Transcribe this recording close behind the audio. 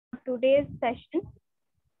today's session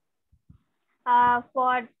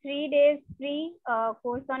for 3 days free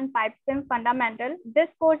course on Pipesim Fundamental. This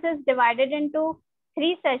course is divided into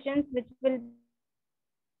 3 sessions, which will be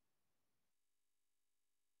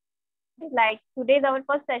like today's our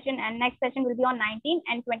first session, and next session will be on 19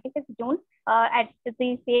 and 26th June at the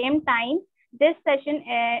same time. This session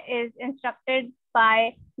is instructed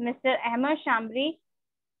by Mr. Ahmed Shamri,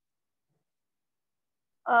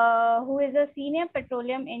 who is a senior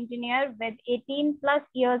petroleum engineer with 18 plus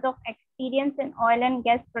years of experience in oil and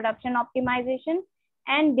gas production optimization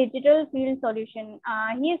and digital field solution.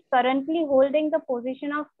 He is currently holding the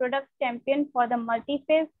position of product champion for the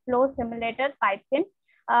multi-phase flow simulator Pipesim.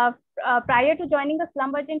 Prior to joining the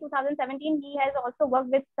Schlumberger in 2017, he has also worked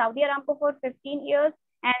with Saudi Aramco for 15 years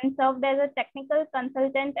and served as a technical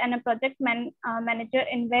consultant and a project manager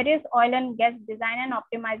in various oil and gas design and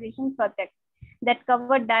optimization projects that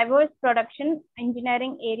cover diverse production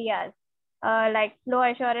engineering areas like flow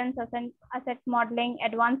assurance, asset modeling,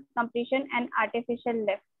 advanced completion, and artificial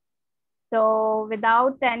lift. So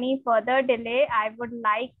without any further delay, I would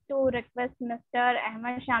like to request Mr.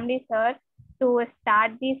 Ahmed Shamli, sir, to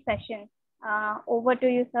start the session. Over to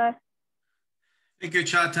you, sir. Thank you,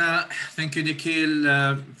 Chata. Thank you,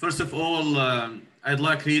 Nikhil. First of all, I'd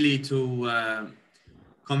like really to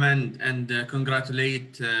commend and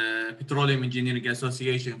congratulate Petroleum Engineering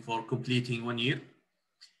Association for completing 1 year.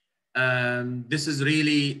 This is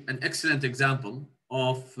really an excellent example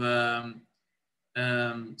of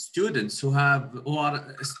students who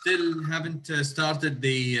are still haven't started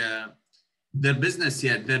their business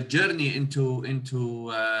yet, their journey into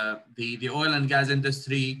the oil and gas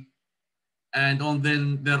industry, and on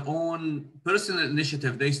their own personal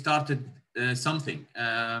initiative, they started something.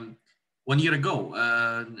 1 year ago,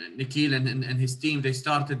 Nikhil and his team, they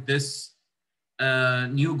started this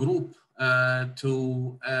new group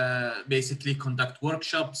to basically conduct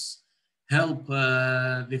workshops, help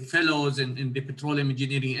the fellows in the petroleum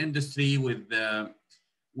engineering industry with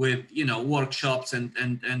workshops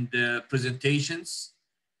and presentations.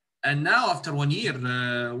 And now after 1 year,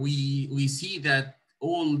 we see that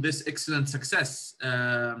all this excellent success,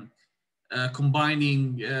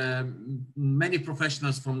 combining many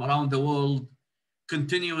professionals from around the world,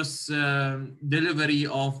 continuous delivery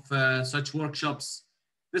of such workshops.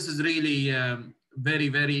 This is really very,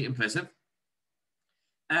 very impressive.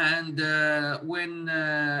 And when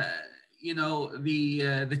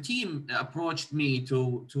the team approached me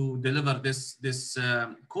to deliver this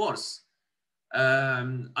course,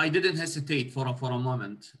 I didn't hesitate for a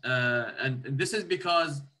moment, and this is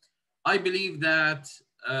because I believe that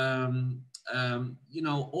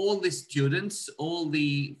all the students, all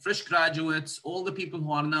the fresh graduates, all the people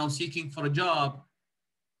who are now seeking for a job,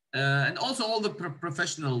 and also all the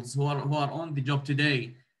professionals who are on the job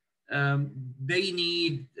today, they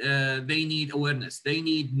need awareness, they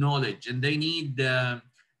need knowledge, and they need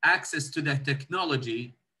access to that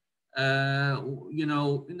technology.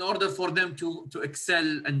 In order for them to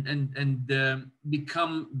excel and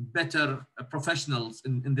become better professionals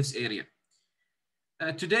in this area.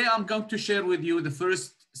 Today, I'm going to share with you the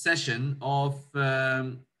first session of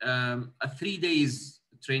a 3 days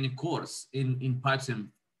training course in Pipesim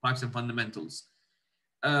Fundamentals.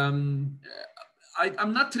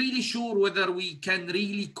 I'm not really sure whether we can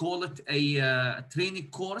really call it a training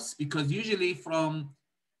course, because usually from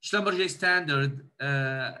Schlumberger standard,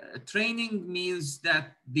 training means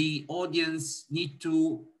that the audience need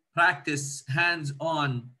to practice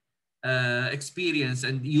hands-on experience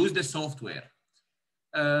and use the software.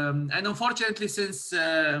 And unfortunately, since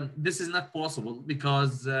this is not possible,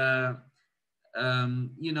 because the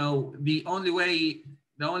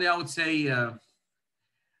only I would say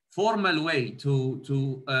formal way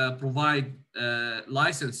to provide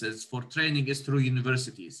licenses for training is through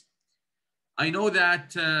universities. I know that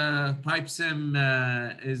Pipesim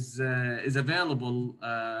is available,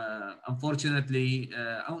 unfortunately,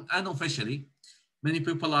 unofficially. Many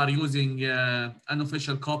people are using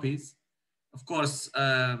unofficial copies. Of course,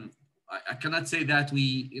 I cannot say that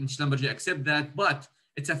we in Schlumberger accept that, but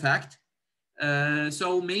it's a fact.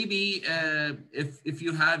 So maybe if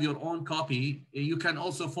you have your own copy, you can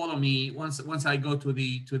also follow me once I go to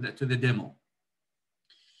the demo.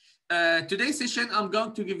 Today's session, I'm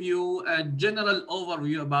going to give you a general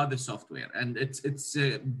overview about the software and its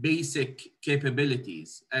basic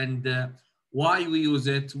capabilities, and why we use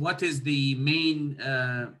it, what is the main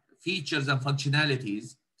features and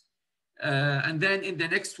functionalities. And then in the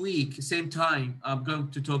next week, same time, I'm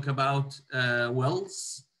going to talk about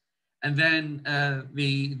wells. And then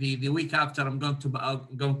the week after, I'm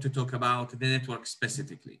going to talk about the network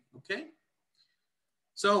specifically, okay?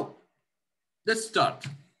 So let's start.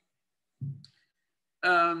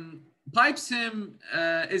 Pipesim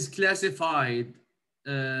is classified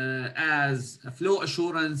as a flow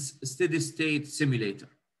assurance steady state simulator,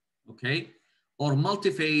 okay, or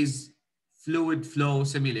multi-phase fluid flow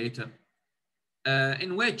simulator,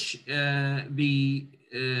 in which the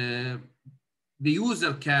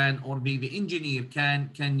user can, or the engineer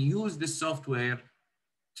can use the software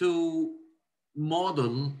to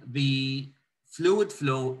model the fluid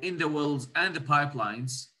flow in the wells and the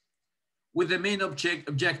pipelines with the main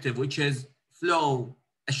objective, which is flow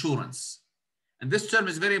assurance. And this term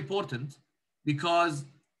is very important because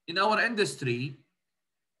in our industry,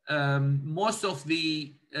 most of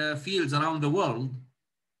the fields around the world,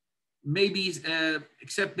 maybe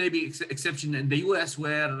except maybe exception in the US,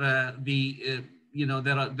 where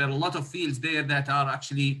there are a lot of fields there that are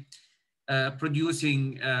actually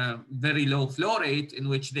producing very low flow rate, in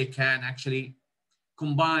which they can actually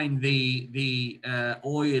combine the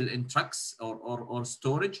oil in trucks or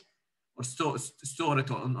storage, or store it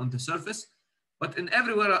on the surface. But in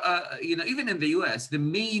everywhere, even in the US, the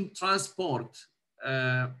main transport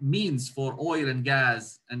means for oil and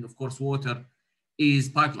gas, and of course water, is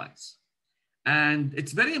pipelines. And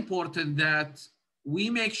it's very important that we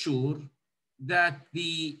make sure that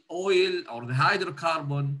the oil or the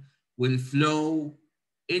hydrocarbon will flow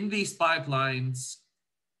in these pipelines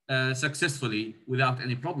successfully without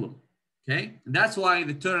any problem. Okay, and that's why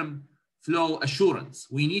the term flow assurance.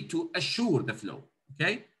 We need to assure the flow.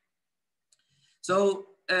 Okay, so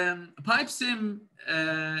Pipesim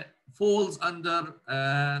falls under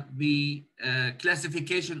the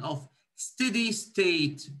classification of steady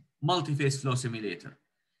state multi-phase flow simulator.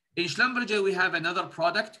 In Schlumberger, we have another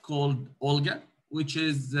product called Olga, which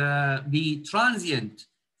is the transient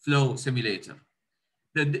flow simulator.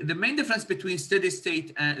 The main difference between steady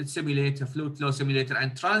state simulator, fluid flow simulator,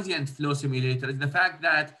 and transient flow simulator is the fact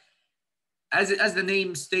that, as the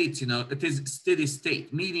name states, it is steady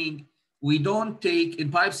state, meaning we don't take,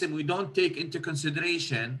 in Pipesim, we don't take into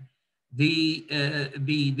consideration the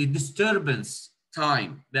disturbance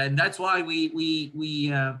time. And that's why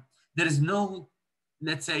there is no,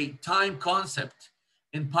 let's say, time concept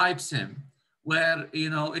in Pipesim where,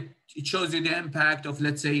 it shows you the impact of,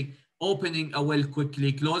 let's say, opening a well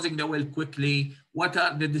quickly, closing the well quickly, what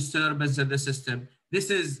are the disturbances in the system. This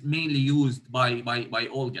is mainly used by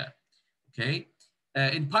Olga, okay?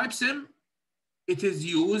 In Pipesim, it is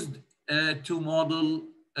used to model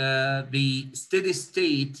the steady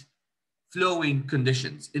state flowing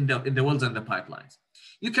conditions in the wells and the pipelines.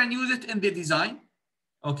 You can use it in the design,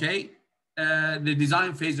 okay? The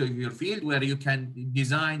design phase of your field, where you can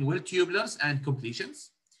design well tubulars and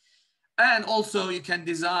completions. And also you can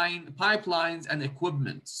design pipelines and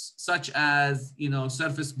equipments, such as,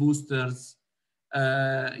 surface boosters.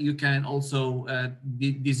 You can also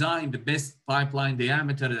design the best pipeline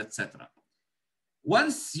diameter, etc.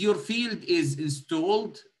 Once your field is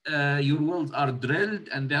installed, your wells are drilled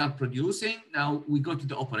and they are producing. Now we go to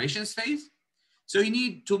the operations phase. So you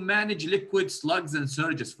need to manage liquid slugs and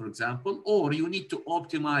surges, for example, or you need to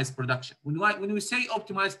optimize production. When we say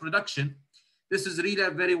optimize production, this is really a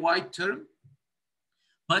very wide term,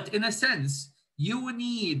 but in a sense, you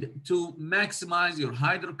need to maximize your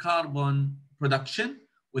hydrocarbon production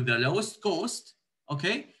with the lowest cost,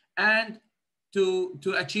 okay, and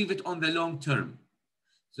to achieve it on the long term.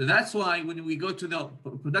 So that's why when we go to the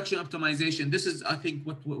production optimization, this is, I think,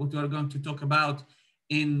 what we are going to talk about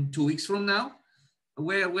in 2 weeks from now,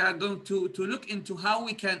 where we are going to look into how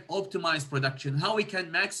we can optimize production, how we can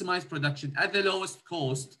maximize production at the lowest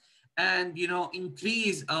cost, and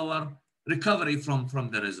increase our recovery from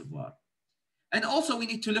the reservoir. And also we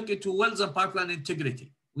need to look into wells and pipeline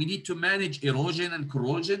integrity. We need to manage erosion and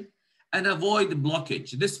corrosion and avoid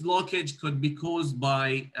blockage. This blockage could be caused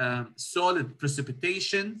by solid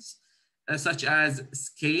precipitations, such as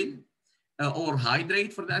scale or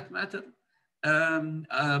hydrate, for that matter.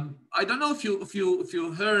 I don't know if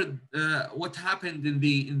you heard what happened in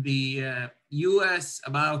the US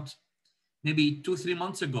about maybe 2-3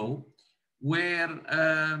 months ago, where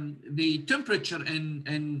the temperature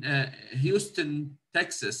in Houston,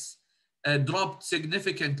 Texas, dropped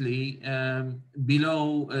significantly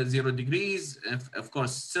below 0 degrees, of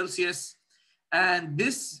course, Celsius. And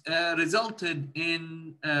this resulted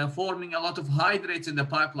in forming a lot of hydrates in the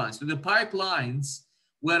pipelines. So the pipelines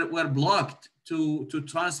were blocked to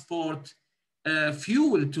transport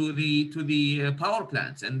fuel to the power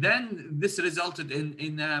plants. And then this resulted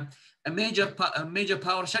in a major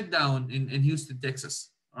power shutdown in Houston,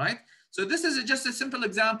 Texas, right? So this is just a simple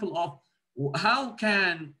example of how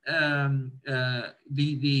can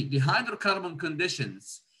the hydrocarbon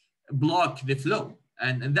conditions block the flow?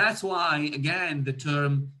 And that's why, again, the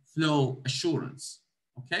term flow assurance,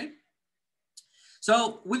 okay?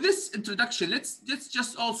 So with this introduction, let's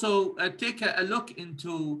just also take a look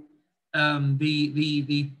into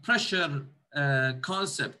the pressure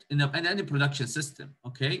concept in any production system,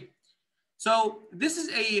 okay? So this is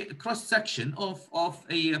a cross section of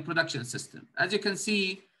a production system. As you can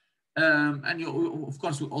see, and of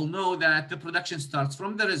course we all know that the production starts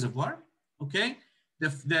from the reservoir, okay? The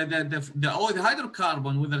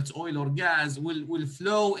hydrocarbon, whether it's oil or gas, will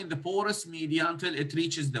flow in the porous media until it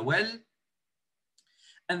reaches the well,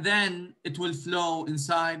 and then it will flow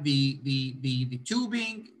inside the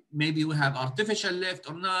tubing. Maybe we have artificial lift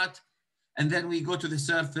or not. And then we go to the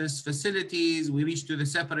surface facilities, we reach to the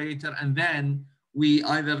separator, and then we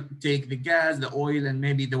either take the gas, the oil, and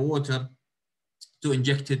maybe the water to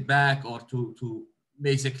inject it back or to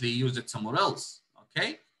basically use it somewhere else,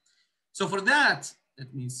 okay? So for that,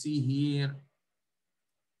 let me see here.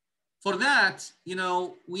 For that, you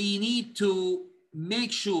know, we need to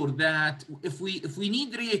make sure that if we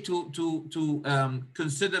need really to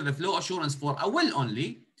consider the flow assurance for a well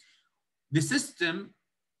only, the system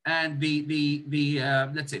and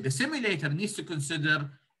let's say the simulator needs to consider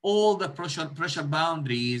all the pressure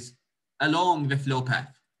boundaries along the flow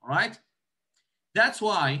path, all right? That's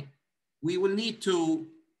why we will need to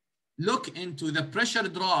look into the pressure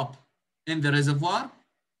drop in the reservoir,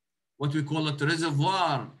 what we call it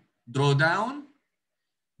reservoir drawdown,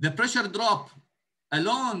 the pressure drop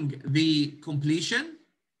along the completion,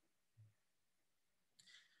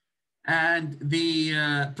 and the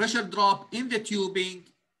pressure drop in the tubing,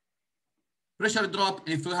 pressure drop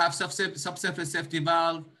if you have subsurface safety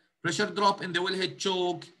valve, pressure drop in the wellhead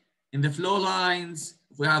choke, in the flow lines,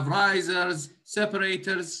 if we have risers,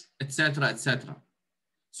 separators, etc., etc.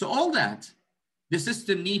 So all that the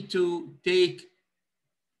system need to take,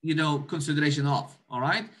 you know, consideration of, all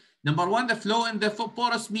right? Number one, the flow in the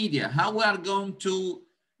porous media, how we are going to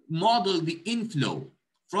model the inflow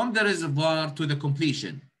from the reservoir to the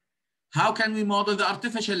completion. How can we model the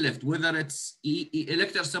artificial lift, whether it's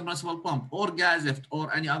electric submersible pump or gas lift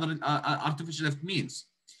or any other artificial lift means?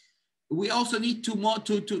 We also need to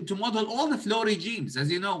model all the flow regimes.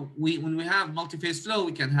 As you know, when we have multi-phase flow,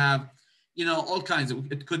 we can have, you know, all kinds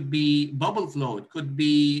of, it could be bubble flow, it could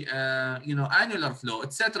be, you know, annular flow,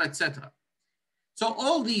 etc., etc. So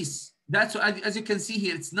all these, that's, as you can see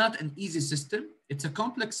here, it's not an easy system. It's a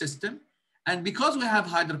complex system. And because we have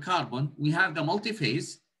hydrocarbon, we have the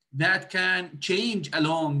multi-phase that can change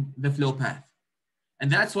along the flow path.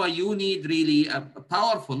 And that's why you need really a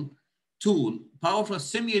powerful tool, powerful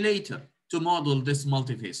simulator to model this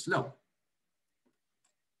multi-phase flow.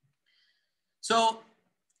 So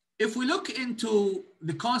if we look into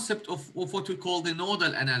the concept of what we call the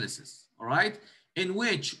nodal analysis, all right, in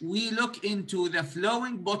which we look into the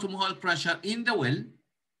flowing bottom hole pressure in the well,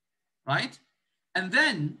 right? And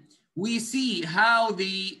then we see how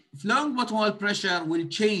the flowing bottom hole pressure will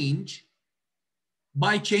change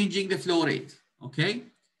by changing the flow rate, okay?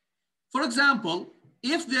 For example,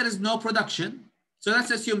 if there is no production, so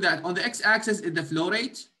let's assume that on the x-axis is the flow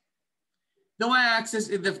rate, the y-axis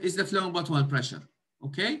is the flowing bottom hole pressure,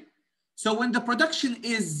 okay? So when the production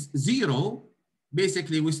is zero,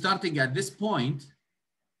 basically we're starting at this point,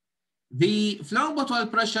 the flowing bottom hole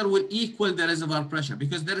pressure will equal the reservoir pressure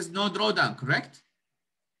because there is no drawdown, correct?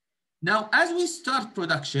 Now, as we start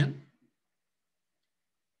production,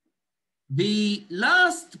 the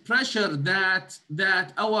last pressure that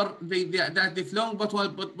the flowing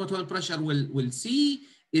bottom hole pressure will see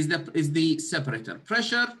is the separator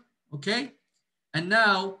pressure, okay? And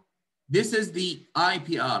now this is the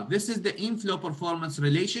IPR. This is the inflow performance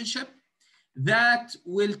relationship that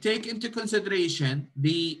will take into consideration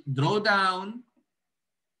the drawdown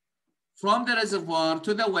from the reservoir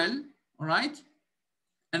to the well, all right?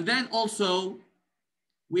 And then also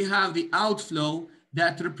we have the outflow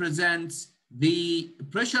that represents the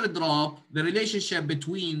pressure drop, the relationship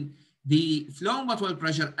between the flowing bottom hole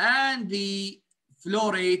pressure and the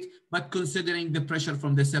flow rate, but considering the pressure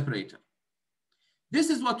from the separator. This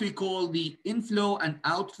is what we call the inflow and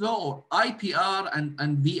outflow, or IPR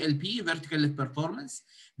and VLP, vertical lift performance.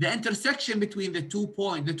 The intersection between the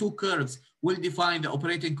two curves will define the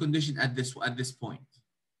operating condition at this point,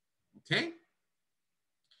 okay?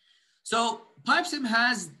 So Pipesim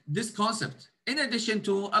has this concept in addition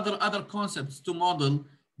to other concepts to model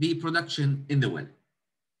the production in the well.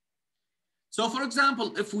 So for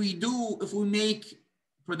example, if we make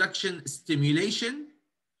production stimulation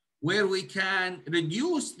where we can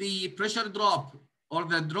reduce the pressure drop or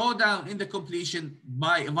the drawdown in the completion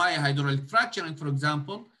via hydraulic fracturing, for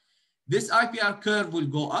example, this IPR curve will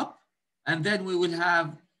go up, and then we will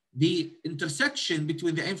have the intersection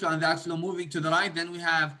between the inflow and the outflow moving to the right, then we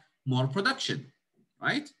have more production,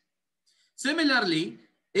 right? Similarly,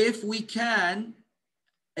 if we can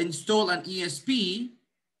install an ESP,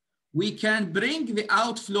 we can bring the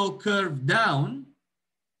outflow curve down,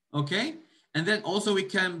 okay? And then also we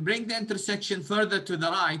can bring the intersection further to the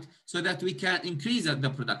right so that we can increase the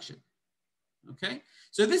production, okay?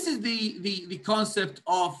 So this is the concept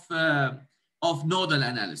of nodal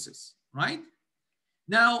analysis, right?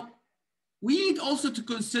 Now, we need also to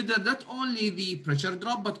consider not only the pressure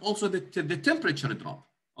drop, but also the temperature drop,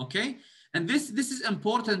 okay? And this is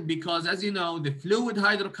important because, as you know, the fluid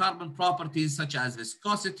hydrocarbon properties such as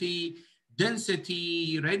viscosity,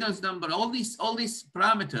 density, Reynolds number, all these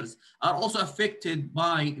parameters are also affected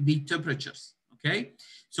by the temperatures, okay?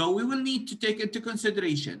 So we will need to take into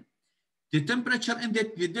consideration the temperature in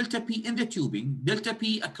the delta P in the tubing, delta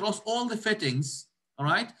P across all the fittings, all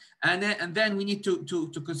right? And then we need to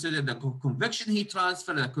consider the convection heat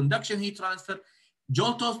transfer, the conduction heat transfer,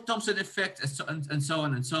 Joule-Thomson effect, and so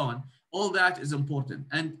on and so on. All that is important.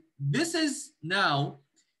 And this is now,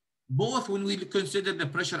 both when we consider the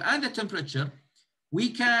pressure and the temperature, we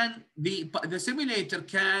can, the simulator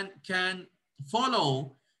can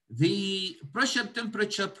follow the pressure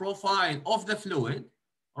temperature profile of the fluid,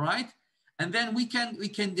 all right? And then we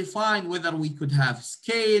can define whether we could have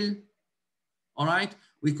scale, all right?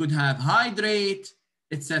 We could have hydrate,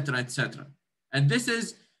 etc., etc. And this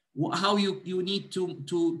is how you need to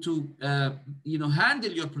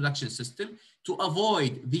handle your production system to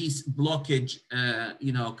avoid these blockage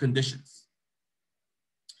conditions.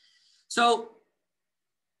 So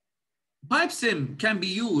Pipesim can be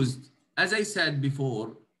used, as I said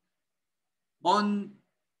before, on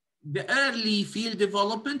the early field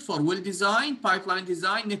development for well design, pipeline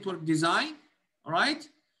design, network design, all right?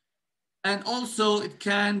 And also it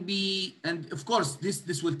can be, and of course,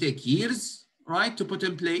 this will take years, right, to put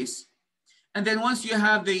in place. And then once you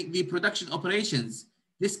have the production operations,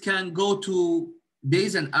 this can go to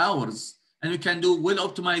days and hours, and we can do well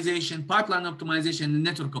optimization, pipeline optimization, and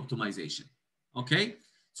network optimization, okay?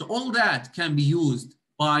 So all that can be used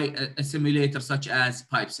by a simulator such as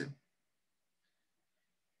Pipesim.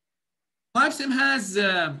 Pipesim has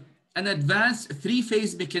an advanced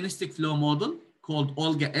three-phase mechanistic flow model called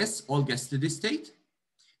Olga-S, Olga steady state.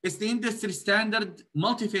 It's the industry standard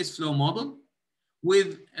multi-phase flow model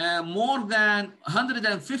with more than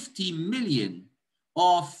 150 million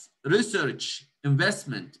of research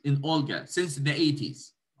investment in Olga since the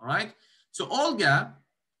 80s, all right? So Olga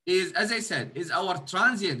is, as I said, is our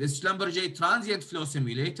transient, is Schlumberger transient flow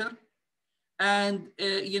simulator. And,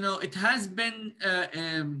 it has been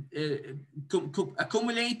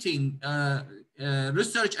accumulating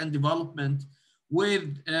research and development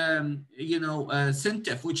with,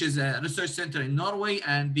 Sintef, which is a research center in Norway,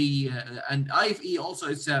 and and IFE also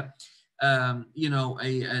is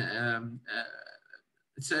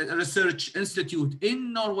it's a research institute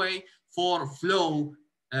in Norway for flow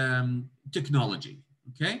technology,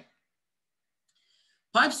 okay?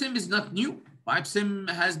 Pipesim is not new. Pipesim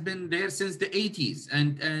has been there since the 80s,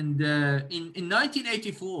 and in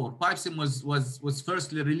 1984, Pipesim was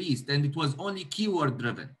firstly released, and it was only keyword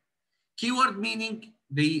driven. Keyword meaning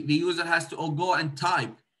the user has to go and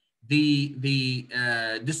type the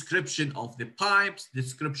description of the pipes,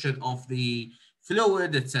 description of the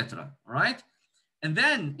fluid, etc. Right? And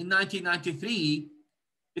then in 1993,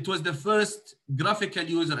 it was the first graphical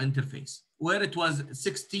user interface, where it was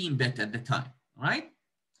 16-bit at the time, right?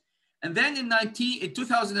 And then in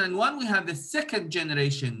 2001, we have the second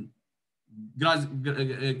generation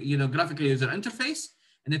graphical user interface,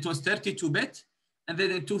 and it was 32-bit. And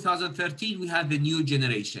then in 2013, we had the new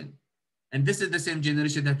generation. And this is the same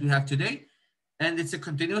generation that we have today. And it's a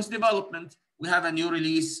continuous development. We have a new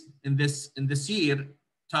release in this year,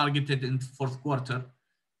 targeted in the fourth quarter,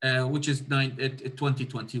 which is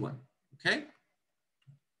 2021, okay?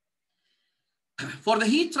 For the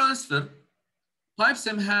heat transfer,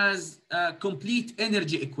 Pipesim has complete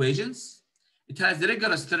energy equations. It has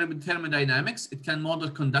rigorous thermodynamics. It can model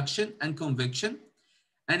conduction and convection.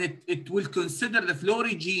 And it will consider the flow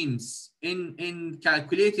regimes in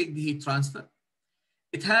calculating the heat transfer.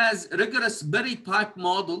 It has rigorous buried pipe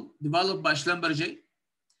model developed by Schlumberger.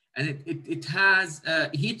 And it has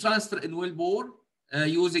heat transfer in wellbore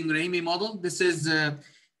using Ramey model. This is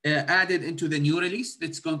added into the new release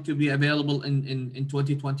that's going to be available in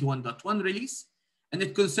 2021.1 release. And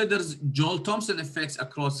it considers Joule-Thomson effects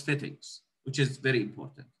across fittings, which is very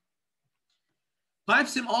important.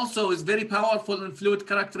 Pipesim also is very powerful in fluid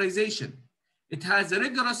characterization. It has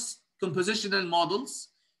rigorous compositional models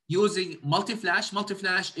using multi-flash.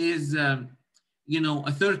 Multi-flash is a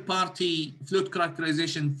third-party fluid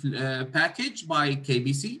characterization package by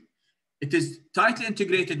KBC. It is tightly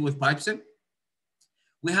integrated with Pipesim.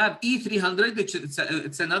 We have E300, which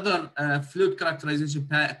it's another fluid characterization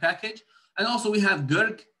package. And also we have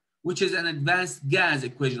GERG, which is an advanced gas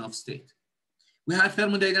equation of state. We have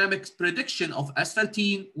thermodynamics prediction of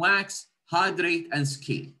asphaltene, wax, hydrate, and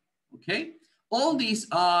scale, okay? All these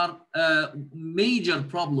are major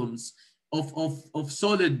problems of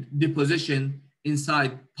solid deposition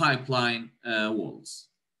inside pipeline walls.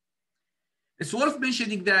 It's worth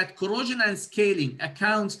mentioning that corrosion and scaling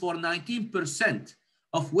accounts for 19%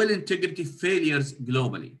 of well integrity failures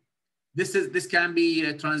globally. This can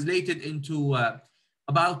be translated into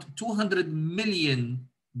about $200 million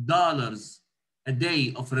a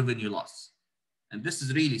day of revenue loss. And this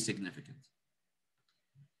is really significant.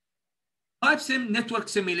 Pipesim network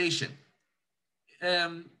simulation.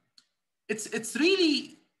 It's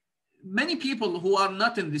really, many people who are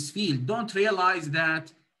not in this field don't realize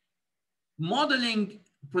that modeling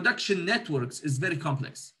production networks is very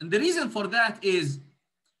complex. And the reason for that is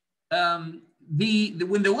when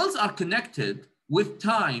the wells are connected with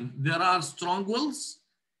time, there are strong wells,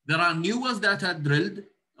 there are new wells that are drilled,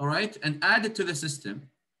 all right, and added to the system,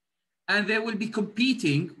 and they will be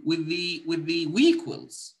competing with the weak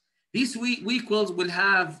wells. These weak wells will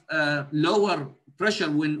have lower pressure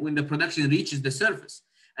when the production reaches the surface,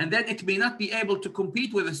 and then it may not be able to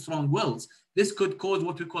compete with the strong wells. This could cause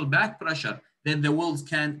what we call back pressure, then the wells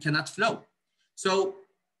cannot flow. So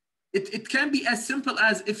it can be as simple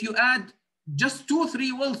as if you add just 2 or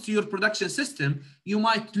 3 wells to your production system, you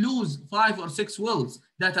might lose 5 or 6 wells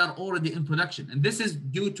that are already in production. And this is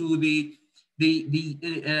due to the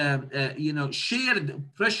shared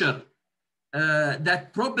pressure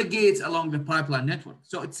that propagates along the pipeline network.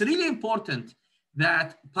 So it's really important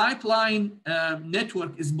that pipeline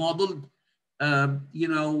network is modeled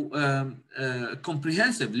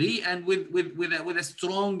comprehensively and with a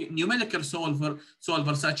strong numerical solver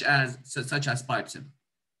such as Pipesim.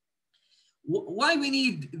 Why we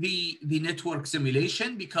need the network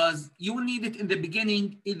simulation? Because you will need it in the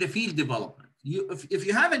beginning in the field development. If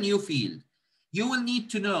you have a new field, you will need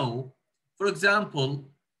to know, for example,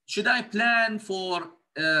 should I plan for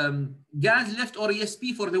gas lift or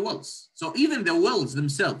ESP for the wells? So even the wells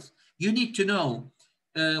themselves, you need to know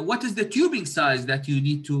what is the tubing size that you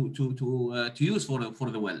need to use for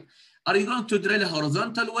the well. Are you going to drill a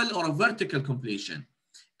horizontal well or a vertical completion?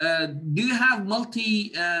 Do you have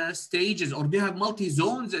multi stages or do you have multi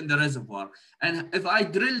zones in the reservoir? And if I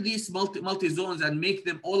drill these multi zones and make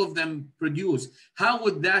them, all of them produce, how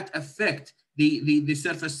would that affect the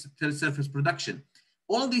surface production?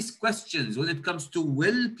 All these questions when it comes to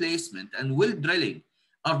well placement and well drilling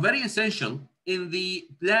are very essential in the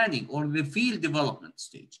planning or the field development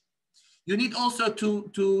stage. You need also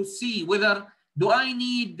to see whether, do I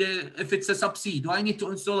need, if it's a subsea, do I need to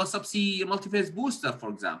install a subsea multi-phase booster, for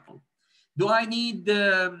example? Do I need,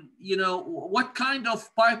 what kind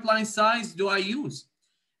of pipeline size do I use?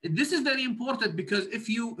 This is very important because if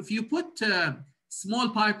you put small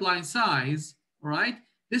pipeline size, right,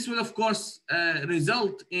 this will of course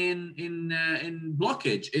result in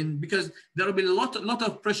blockage, because there will be a lot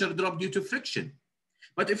of pressure drop due to friction.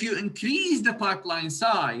 But if you increase the pipeline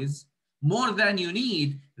size more than you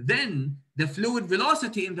need, then the fluid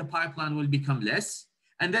velocity in the pipeline will become less,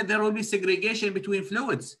 and then there will be segregation between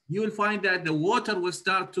fluids. You will find that the water will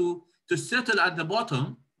start to settle at the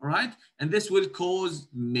bottom, right? And this will cause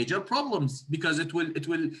major problems because it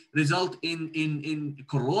will result in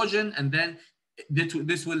corrosion, and then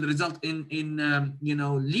this will result in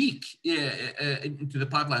leak into the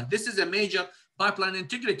pipeline. This is a major pipeline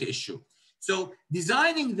integrity issue. So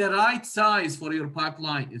designing the right size for your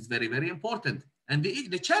pipeline is very, very important. And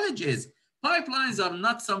the challenge is pipelines are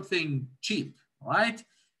not something cheap, right?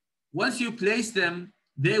 Once you place them,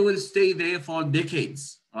 they will stay there for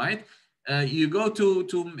decades, right? You go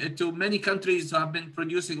to many countries who have been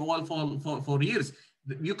producing oil for years.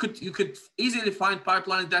 You could easily find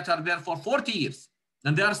pipelines that are there for 40 years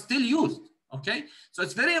and they are still used, okay? So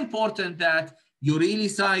it's very important that you really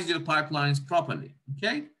size your pipelines properly,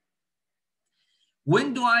 okay?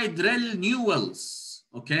 When do I drill new wells,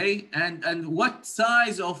 okay? And what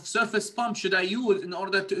size of surface pump should I use in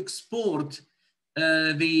order to export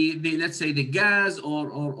let's say the gas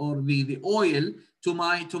or the oil to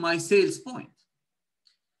my sales point?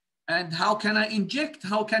 And how can I inject?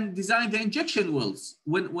 How can design the injection wells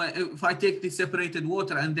when if I take the separated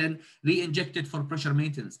water and then re-inject it for pressure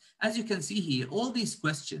maintenance? As you can see here, all these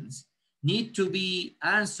questions need to be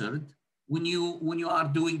answered when you are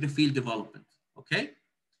doing the field development. Okay,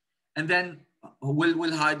 and then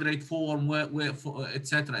will hydrate form, where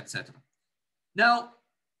etc. etc. Now,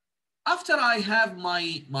 after I have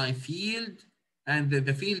my field and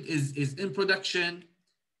the field is in production,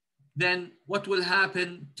 then what will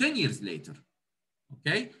happen 10 years later?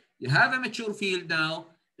 Okay, you have a mature field now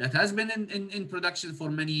that has been in production for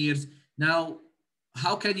many years. Now,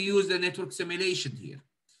 how can you use the network simulation here?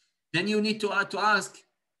 Then you need to ask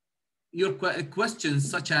your questions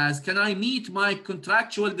such as, can I meet my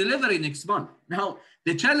contractual delivery next month? Now,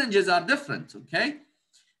 the challenges are different, okay?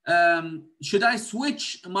 Should I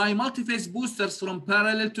switch my multi-phase boosters from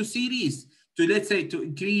parallel to series to, let's say, to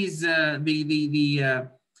increase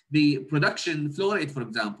the production flow rate, for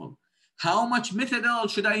example? How much methanol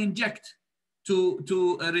should I inject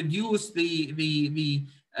to reduce the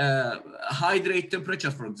hydrate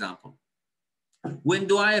temperature, for example? When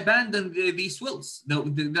do I abandon these wells?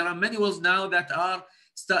 There are many wells now that are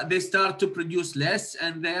they start to produce less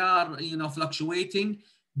and they are fluctuating.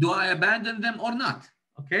 Do I abandon them or not?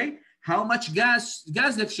 Okay. How much gas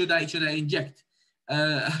lift should I inject?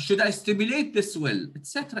 Should I stimulate this well,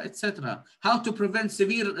 etc., etc.? How to prevent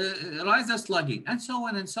severe riser slugging, and so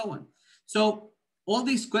on and so on. So all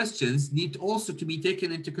these questions need also to be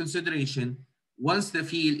taken into consideration once the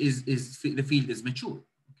field is mature.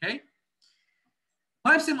 Okay.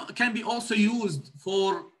 Pipesim can be also used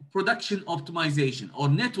for production optimization or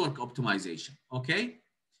network optimization. Okay.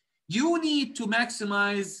 You need to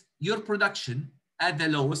maximize your production at the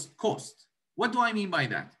lowest cost. What do I mean by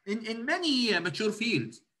that? In many mature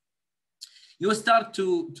fields, you start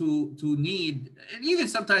to need, and even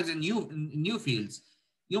sometimes in new fields,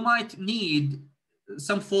 you might need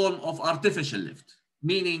some form of artificial lift,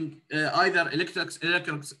 meaning either electric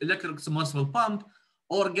submersible pump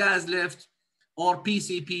or gas lift or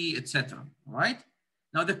PCP, etc. Right?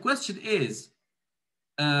 Now the question is,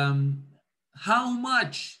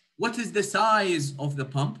 what is the size of the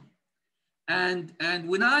pump? And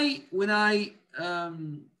when I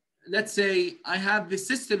let's say I have the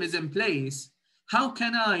system is in place, how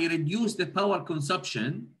can I reduce the power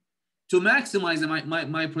consumption to maximize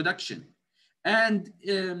my production? And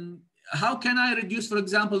how can I reduce, for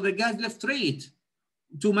example, the gas lift rate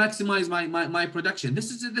to maximize my production?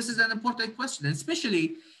 This is an important question, and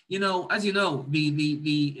especially, as you know,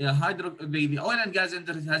 the oil and gas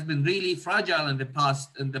industry has been really fragile in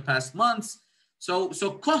the past months. So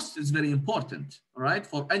cost is very important, all right,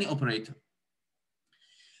 for any operator.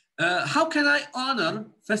 How can I honor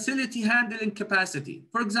facility handling capacity?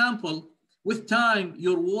 For example, with time,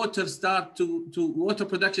 your water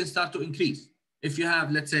production start to increase. If you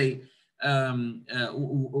have, let's say,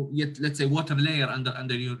 water layer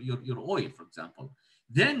under your oil, for example,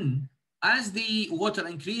 then as the water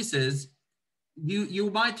increases, you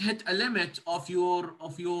might hit a limit of your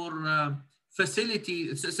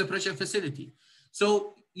facility, separation facility.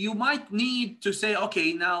 So you might need to say,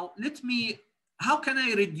 okay, now how can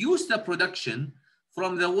I reduce the production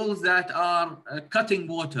from the wells that are cutting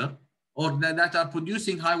water or that are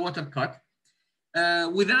producing high water cut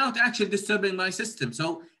without actually disturbing my system?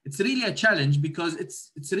 So it's really a challenge, because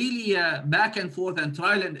it's really a back and forth and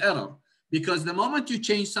trial and error, because the moment you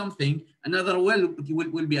change something, another well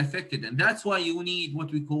will be affected. And that's why you need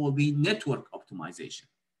what we call the network optimization.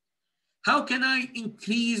 How can I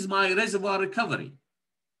increase my reservoir recovery?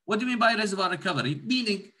 What do you mean by reservoir recovery?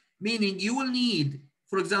 Meaning you will need,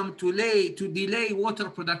 for example, to delay water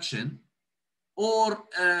production, or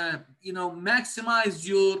maximize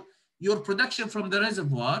your production from the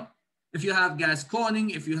reservoir. If you have gas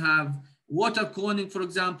coning, if you have water coning, for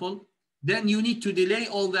example, then you need to delay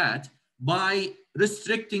all that by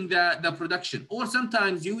restricting the production. Or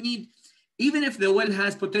sometimes you need, even if the well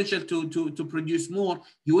has potential to produce more,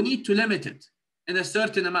 you need to limit it in a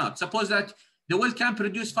certain amount. Suppose that the well can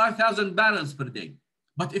produce 5,000 barrels per day.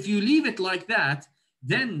 But if you leave it like that,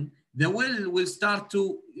 then the well will start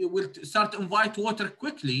to invite water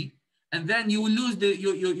quickly, and then you will lose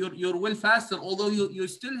your well faster, although you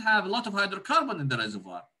still have a lot of hydrocarbon in the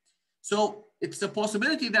reservoir. So it's a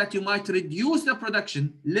possibility that you might reduce the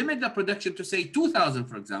production, limit the production to say 2,000,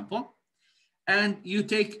 for example, and you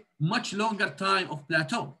take much longer time of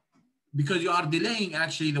plateau because you are delaying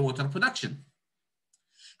actually the water production.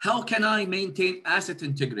 How can I maintain asset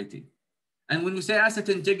integrity? And when we say asset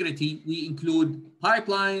integrity, we include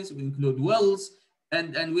pipelines, we include wells,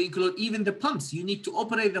 And we include even the pumps. You need to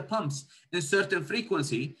operate the pumps in certain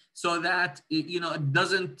frequency so that it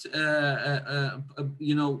doesn't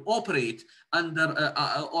operate under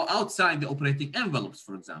or outside the operating envelopes,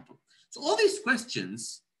 for example. So all these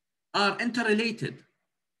questions are interrelated.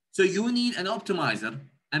 So you need an optimizer,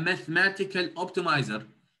 a mathematical optimizer,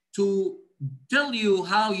 to tell you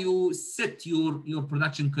how you set your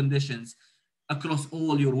production conditions across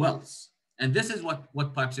all your wells. And this is what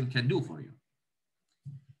Pipesim can do for you.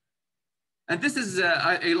 And this is,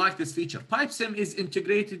 I like this feature. Pipesim is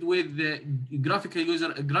integrated with the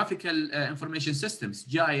graphical information systems,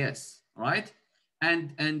 GIS, right?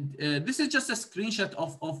 And this is just a screenshot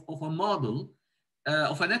of a model,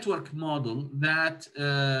 of a network model that,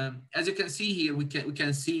 as you can see here, we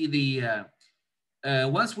can see the,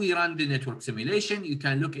 once we run the network simulation, you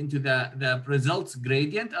can look into the results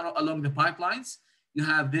gradient along the pipelines. You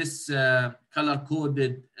have this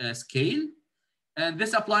color-coded scale. And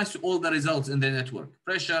this applies to all the results in the network: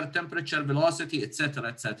 pressure, temperature, velocity, etc.,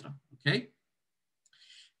 etc. Okay.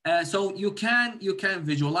 So you can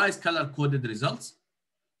visualize color-coded results.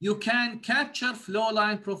 You can capture flow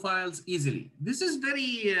line profiles easily. This is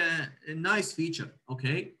very a nice feature.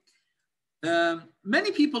 Okay.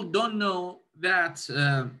 Many people don't know that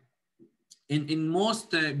in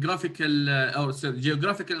most graphical or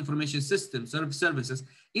geographical information systems services,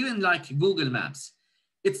 even like Google Maps,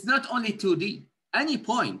 it's not only 2D. Any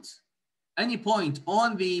point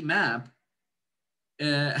on the map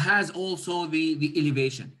has also the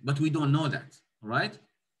elevation, but we don't know that, right?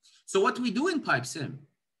 So what we do in Pipesim,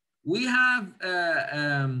 we have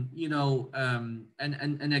an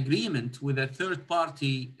agreement with a third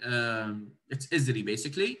party, it's Esri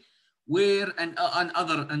basically, where and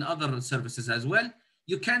other services as well.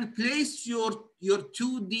 You can place your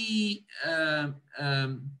 2D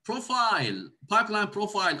pipeline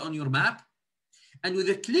profile on your map. And with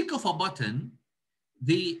a click of a button,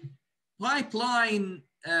 the pipeline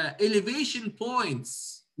elevation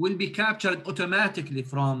points will be captured automatically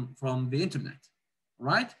from the internet,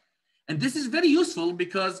 right? And this is very useful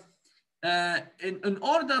because in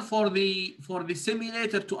order for the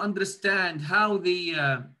simulator to understand how the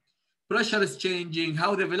pressure is changing,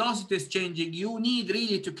 how the velocity is changing, you need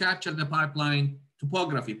really to capture the pipeline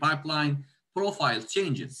topography, pipeline profile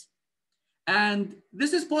changes. And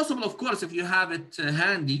this is possible, of course, if you have it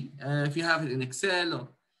handy, if you have it in Excel,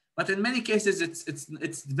 but in many cases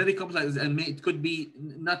it's very complex and it could be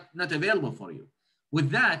not available for you. With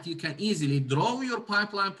that, you can easily draw your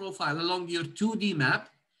pipeline profile along your 2D map.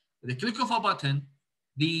 With a click of a button,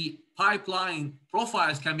 the pipeline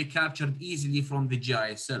profiles can be captured easily from the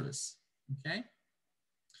GIS service. Okay.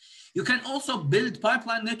 You can also build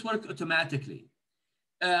pipeline network automatically.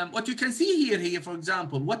 What you can see here, for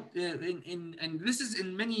example, and this is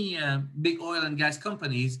in many big oil and gas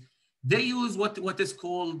companies, they use what is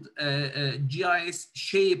called GIS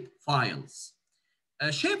shape files.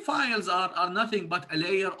 Shape files are nothing but a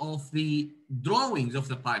layer of the drawings of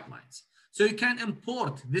the pipelines. So you can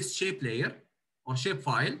import this shape layer or shape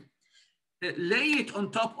file, lay it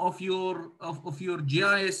on top of your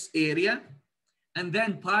GIS area, and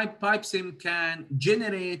then Pipesim can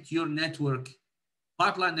generate your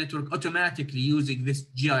pipeline network automatically using this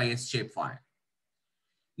GIS shapefile.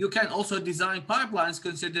 You can also design pipelines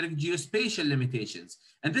considering geospatial limitations.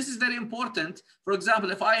 And this is very important. For example,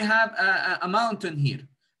 if I have a mountain here,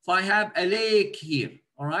 if I have a lake here,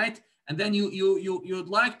 all right? And then you'd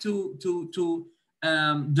like to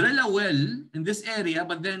drill a well in this area,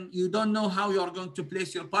 but then you don't know how you're going to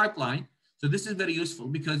place your pipeline. So this is very useful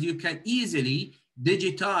because you can easily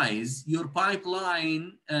digitize your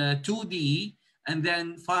pipeline 2D and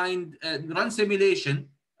then run simulation,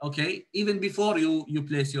 okay, even before you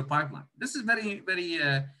place your pipeline. This is very, very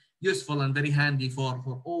useful and very handy for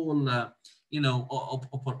all,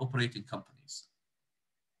 operating companies.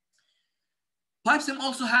 Pipesim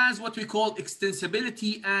also has what we call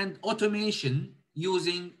extensibility and automation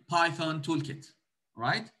using Python toolkit,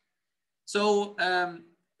 right? So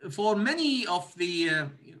for many of the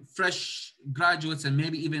fresh graduates and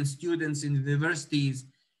maybe even students in the universities,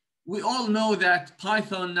 we all know that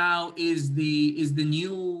Python now is the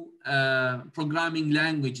new programming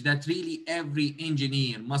language that really every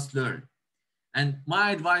engineer must learn. And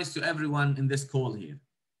my advice to everyone in this call here,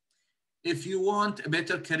 if you want a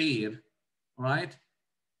better career, right,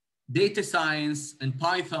 data science and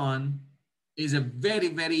Python is a very,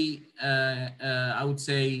 very, I would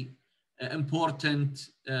say,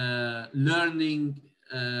 important learning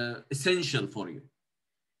essential for you.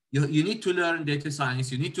 You need to learn data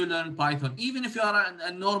science, you need to learn Python, even if you are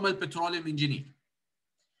a normal petroleum engineer.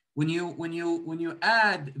 when you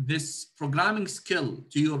add this programming skill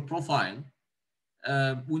to your profile,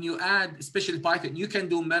 when you add especially Python, you can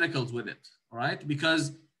do miracles with it, all right?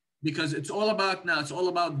 Because it's all about now, it's all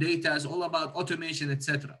about data, it's all about automation,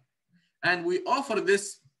 etc. And we offer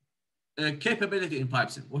this capability in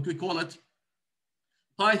Pipesim, what we call it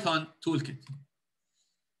Python Toolkit.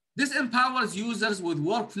 This empowers users with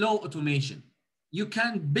workflow automation. You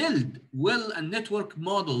can build will and network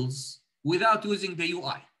models without using the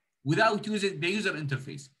UI, without using the user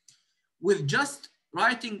interface. With just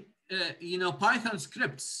writing Python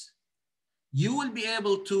scripts, you will be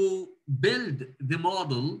able to build the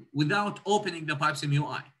model without opening the Pipesim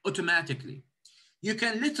UI automatically. You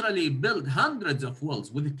can literally build hundreds of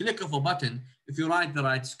wills with a click of a button if you write the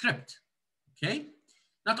right script, okay?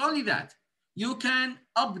 Not only that, you can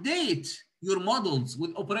update your models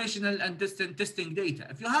with operational and testing data.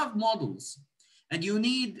 If you have models and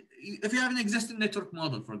if you have an existing network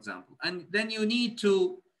model, for example, and then you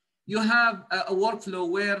have a workflow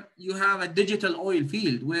where you have a digital oil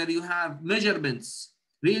field where you have measurements,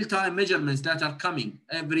 real-time measurements that are coming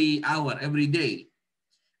every hour, every day.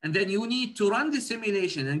 And then you need to run the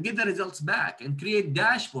simulation and get the results back and create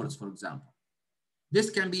dashboards, for example. This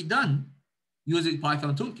can be done using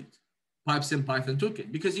Python Toolkit, Pipesim Python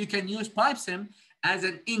Toolkit, because you can use Pipesim as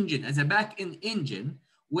an engine, as a back-end engine,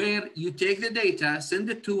 where you take the data, send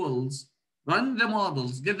the tools, run the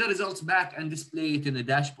models, get the results back, and display it in a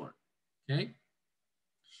dashboard, okay?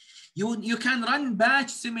 You can run batch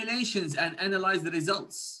simulations and analyze the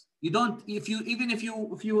results. You don't, even if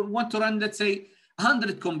you want to run, let's say,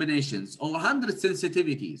 100 combinations or 100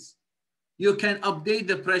 sensitivities, you can update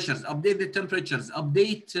the pressures, update the temperatures,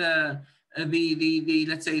 update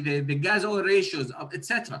let's say the gas oil ratios,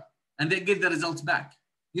 etc., and then get the results back.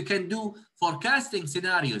 You can do forecasting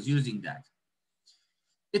scenarios using that.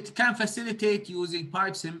 It can facilitate using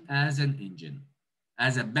Pipesim as an engine,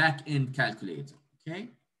 as a back-end calculator, okay?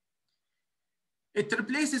 It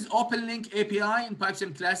replaces OpenLink API in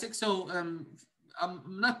Pipesim Classic. So I'm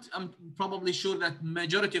probably sure that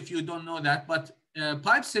majority of you don't know that, but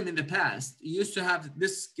Pipesim in the past used to have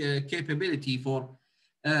this capability for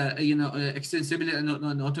extensibility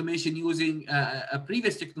and automation using a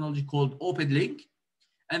previous technology called OpenLink.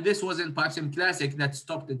 And this was in Pipesim Classic that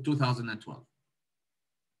stopped in 2012.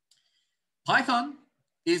 Python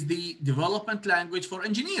is the development language for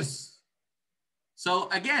engineers. So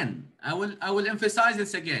again, I will emphasize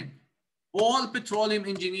this again. All petroleum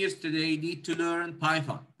engineers today need to learn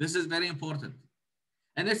Python. This is very important.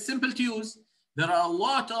 And it's simple to use. There are a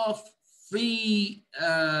lot of free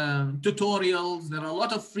tutorials. There are a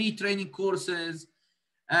lot of free training courses.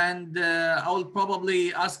 And I will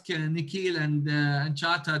probably ask Nikhil and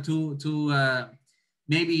Chata to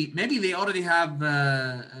maybe they already have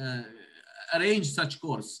arranged such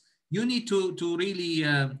course. You need to really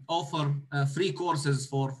offer free courses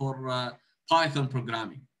for Python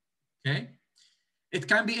programming, okay? It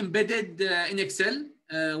can be embedded in Excel,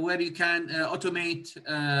 where you can automate,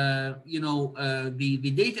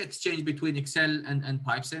 the data exchange between Excel and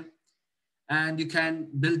Pipesim, and you can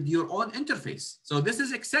build your own interface. So this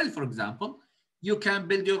is Excel, for example. You can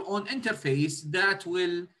build your own interface that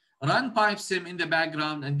will run Pipesim in the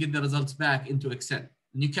background and get the results back into Excel.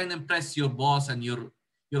 And you can impress your boss and your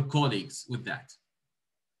colleagues with that.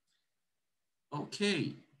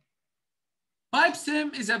 Okay.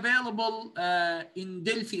 Pipesim is available in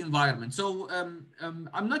Delphi environment. So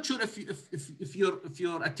I'm not sure if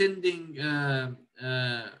you're attending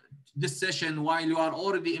this session while you are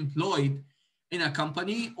already employed in a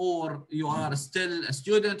company, or you are still a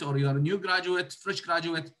student, or you are a new graduate, fresh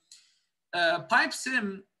graduate.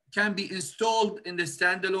 Pipesim can be installed in the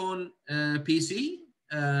standalone PC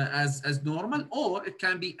as normal, or it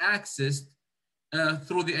can be accessed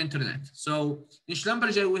through the internet. So in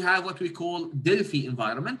Schlumberger, we have what we call Delphi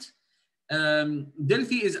environment.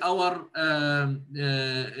 Delphi is our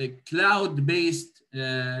cloud-based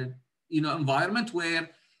environment where,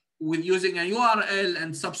 with using a URL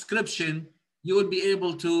and subscription, you will be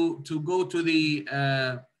able to go to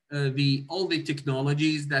all the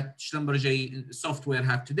technologies that Schlumberger software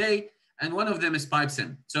have today, and one of them is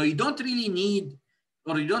Pipesim. So you don't really need,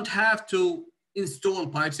 or you don't have to install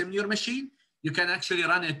Pipesim in your machine. You can actually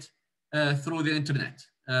run it through the internet.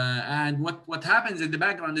 And what happens in the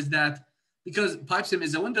background is that, because Pipesim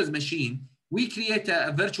is a Windows machine, we create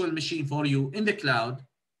a virtual machine for you in the cloud,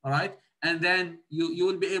 all right? And then you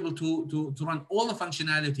will be able to run all the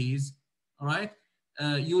functionalities, all right,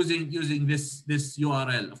 using this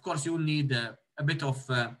URL. Of course, you will need a bit of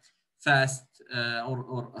fast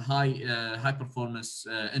or high performance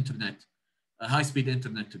internet, high speed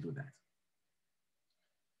internet to do that.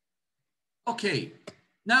 Okay,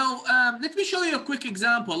 now let me show you a quick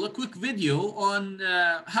example, a quick video on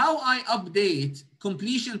how I update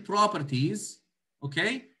completion properties,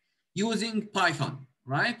 okay, using Python,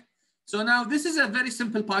 right? So now this is a very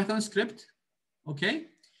simple Python script, okay,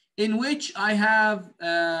 in which I have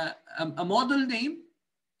a model name.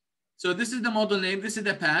 So this is the model name, this is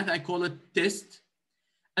the path, I call it test.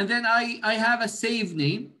 And then I have a save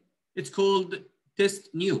name, it's called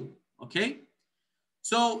test new, okay?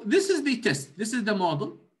 So this is the test, this is the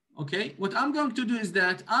model, okay? What I'm going to do is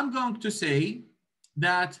that I'm going to say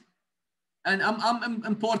that, and I'm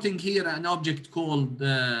importing here an object called,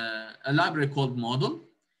 a library called model.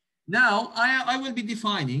 Now I will be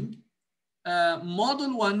defining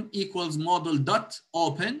model one equals model dot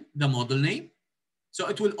open, the model name. So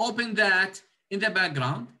it will open that in the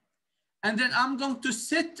background. And then I'm going to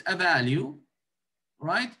set a value,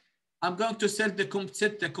 right? I'm going to set the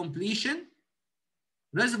completion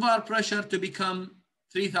reservoir pressure to become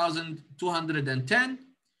 3,210.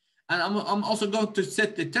 And I'm also going to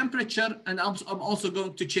set the temperature, and I'm also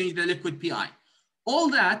going to change the liquid PI. All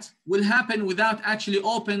that will happen without actually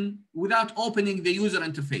opening the user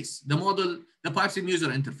interface, the model, the Pipesim user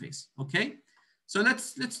interface, okay? So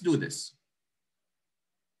let's do this.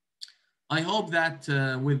 I hope that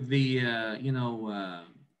with the,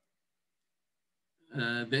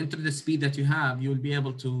 the internet speed that you have, you'll be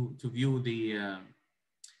able to view the,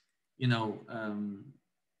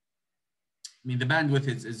 I mean, the bandwidth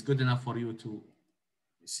is good enough for you to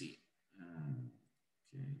see.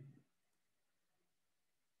 Okay.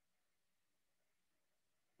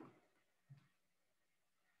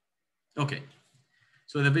 Okay,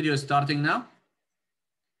 so the video is starting now.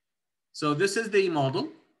 So this is the model,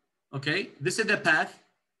 okay? This is the path,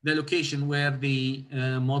 the location where the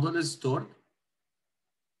model is stored.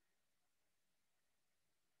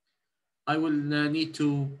 I will need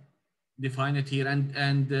to define it here, and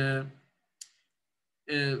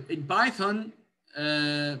in Python,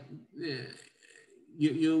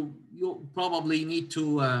 you probably need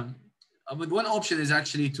to, but one option is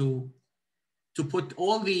actually to put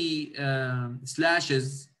all the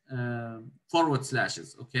slashes, forward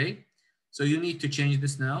slashes, okay? So you need to change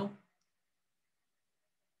this now.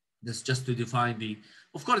 This just to define the,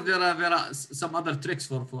 of course, there are some other tricks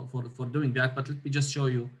for doing that, but let me just show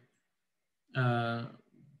you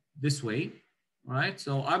this way, right?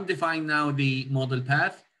 So I'm defining now the model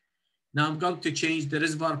path. Now I'm going to change the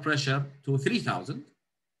reservoir pressure to 3,000.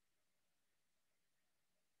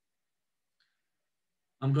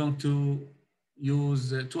 I'm going to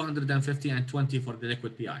use 250 and 20 for the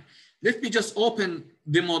liquid PI. Let me just open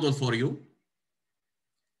the model for you.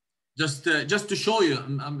 Just to show you,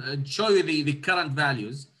 show you the current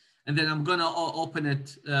values, and then I'm gonna open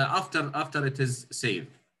it after it is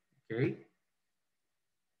saved. Okay.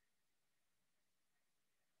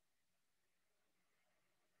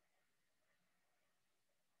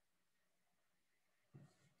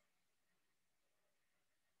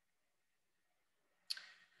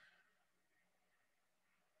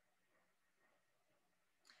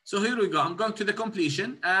 So here we go. I'm going to the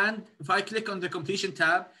completion, and if I click on the completion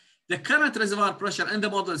tab, the current reservoir pressure in the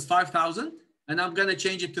model is 5,000, and I'm gonna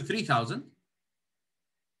change it to 3,000.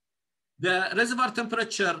 The reservoir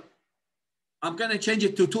temperature, I'm gonna change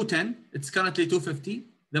it to 210. It's currently 250.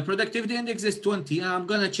 The productivity index is 20, and I'm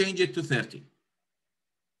gonna change it to 30.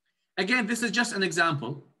 Again, this is just an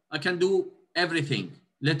example. I can do everything,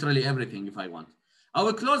 literally everything if I want. I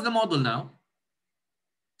will close the model now.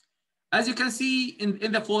 As you can see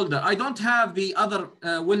in the folder, I don't have the other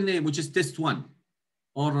will name, which is test one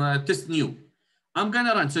or test new. I'm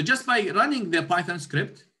gonna run. So just by running the Python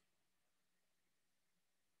script,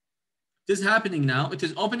 it is happening now. It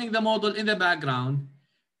is opening the model in the background.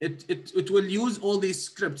 It will use all these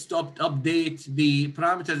scripts to update the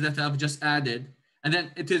parameters that I've just added, and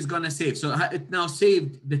then it is gonna save. So it now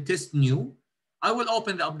saved the test new. I will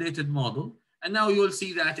open the updated model, and now you'll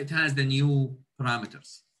see that it has the new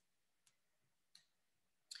parameters.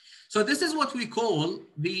 So this is what we call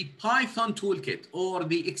the Python toolkit, or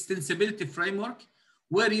the extensibility framework,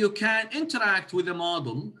 where you can interact with the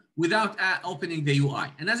model without opening the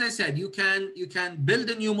UI. And as I said, you can build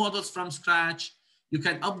the new models from scratch. You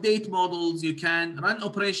can update models. You can run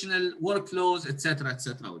operational workflows, et cetera,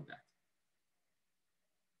 with that.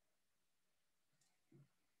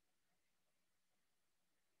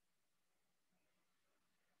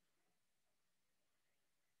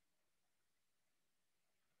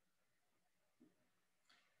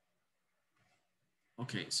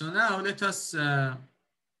 Okay, so now let us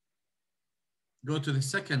go to the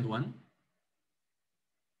second one.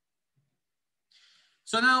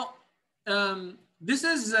 So now this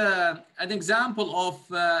is an example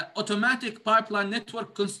of automatic pipeline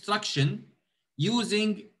network construction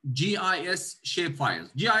using GIS shapefiles.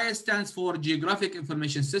 GIS stands for Geographic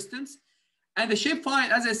Information Systems. And the shapefile,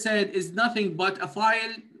 as I said, is nothing but a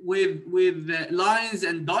file with lines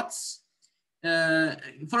and dots.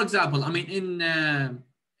 For example, I mean,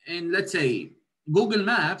 in let's say Google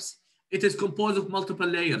Maps, it is composed of multiple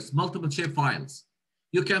layers, multiple shapefiles.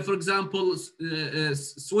 You can, for example,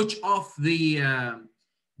 switch off the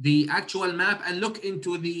actual map and look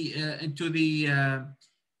into the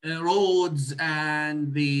roads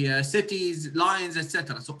and the cities, lines,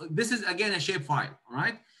 etc. So this is again a shapefile, all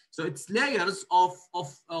right? So it's layers of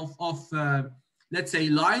let's say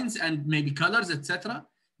lines and maybe colors, etc.,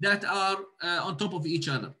 that are on top of each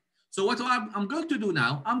other. So what I'm going to do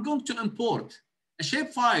now, I'm going to import a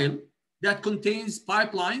shapefile that contains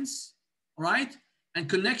pipelines, right, and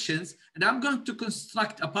connections, and I'm going to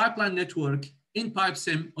construct a pipeline network in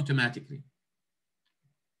Pipesim automatically.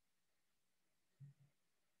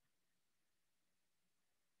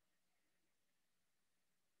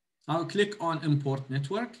 I'll click on import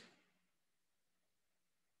network.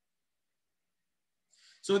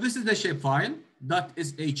 So this is the shapefile,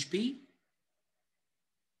 .shp.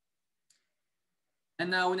 And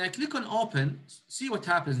now when I click on open, see what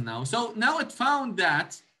happens now. So now it found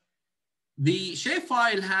that the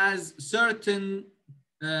shapefile has certain,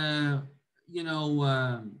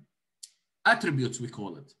 attributes, we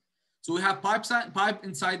call it. So we have pipe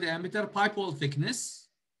inside diameter, pipe wall thickness,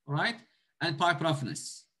 right? And pipe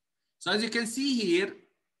roughness. So as you can see here,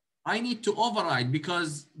 I need to override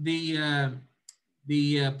because the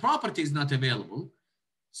property is not available.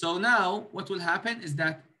 So now what will happen is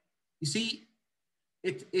that, you see,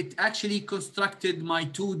 it actually constructed my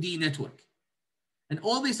 2D network. And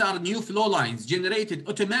all these are new flow lines generated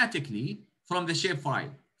automatically from the shapefile.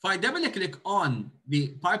 If I double click on the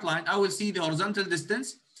pipeline, I will see the horizontal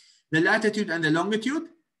distance, the latitude and the longitude,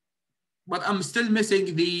 but I'm still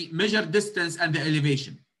missing the measured distance and the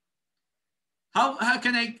elevation. How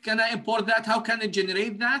can I import that? How can I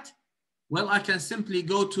generate that? Well, I can simply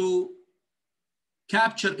go to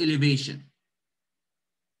capture elevation.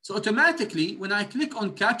 So automatically, when I click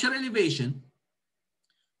on capture elevation,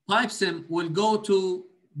 Pipesim will go to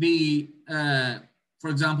the, for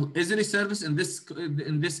example, Esri service. In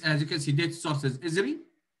this, as you can see, data source is Esri,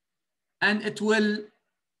 and it will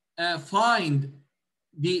find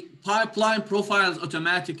the pipeline profiles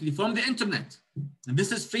automatically from the internet. And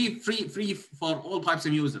this is free for all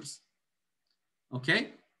Pipesim users. Okay.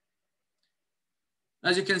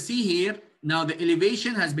 As you can see here, now the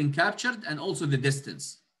elevation has been captured and also the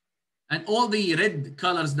distance. And all the red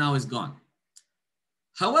colors now is gone.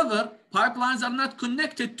 However, pipelines are not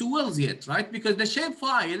connected to wells yet, right? Because the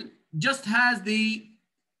shapefile just has the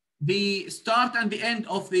start and the end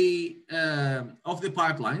of the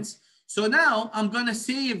pipelines. So now I'm going to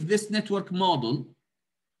save this network model,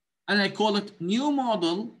 and I call it new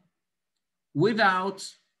model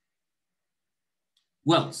without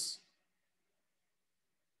wells.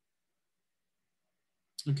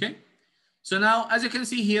 Okay. So now, as you can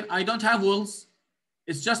see here, I don't have wells.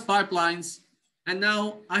 It's just pipelines. And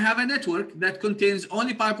now I have a network that contains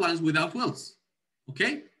only pipelines without wells.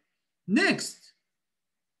 Okay. Next,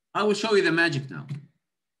 I will show you the magic now.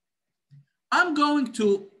 I'm going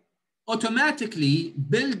to automatically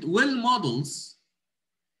build well models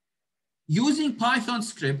using Python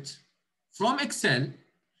script from Excel.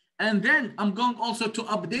 And then I'm going also to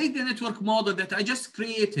update the network model that I just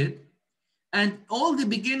created. And all the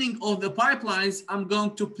beginning of the pipelines, I'm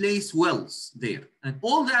going to place wells there. And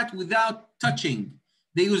all that without touching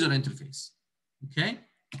the user interface. Okay,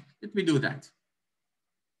 let me do that.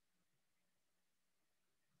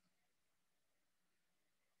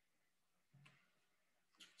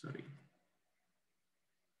 Sorry.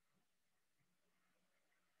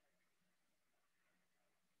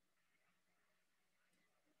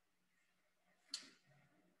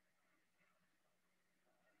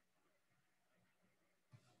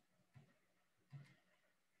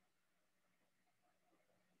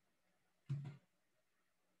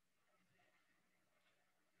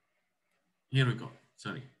 Here we go.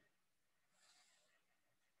 Sorry.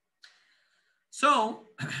 So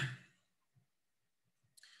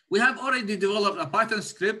we have already developed a Python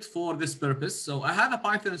script for this purpose. So I have a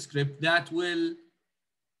Python script that will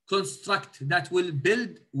construct, that will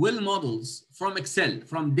build well models from Excel,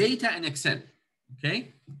 from data in Excel.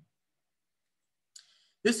 Okay.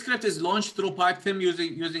 This script is launched through Pipesim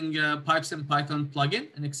using Pipesim Python plugin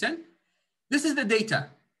in Excel. This is the data.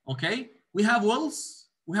 Okay. We have wells.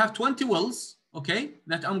 We have 20 wells, okay,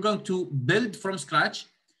 that I'm going to build from scratch.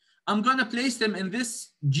 I'm going to place them in this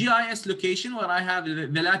GIS location where I have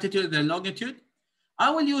the latitude, the longitude. I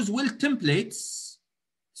will use will templates,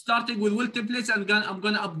 starting with will templates, and I'm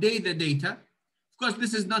going to update the data. Of course,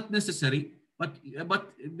 this is not necessary, but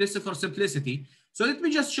this is for simplicity. So let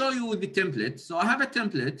me just show you the template. So I have a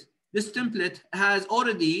template. This template has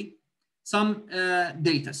already some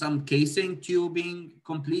data, some casing, tubing,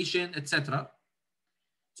 completion, etc.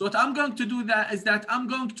 So what I'm going to do is that I'm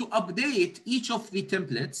going to update each of the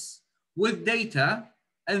templates with data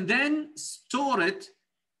and then store it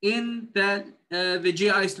in the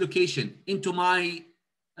GIS location into my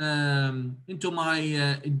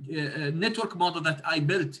network model that I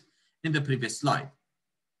built in the previous slide.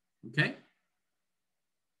 Okay.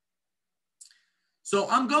 So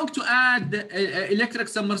I'm going to add electric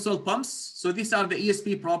submersible pumps. So these are the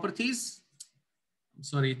ESP properties. I'm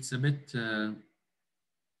sorry, it's a bit.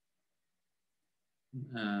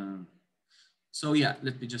 So yeah,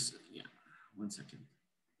 let me just, 1 second.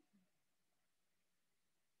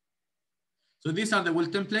 So these are the will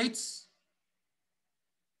templates.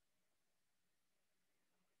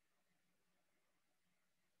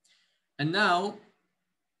 And now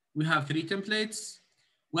we have 3 templates.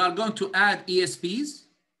 We are going to add ESPs,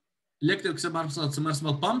 electric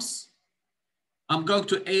submersible pumps. I'm going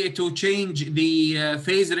to change the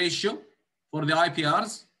phase ratio for the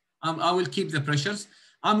IPRs. I will keep the pressures.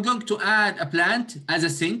 I'm going to add a plant as a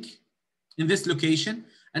sink in this location,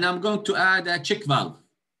 and I'm going to add a check valve,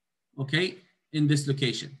 okay, in this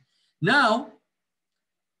location. Now,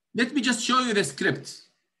 let me just show you the script.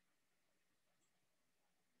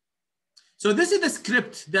 So this is the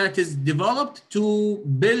script that is developed to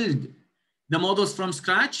build the models from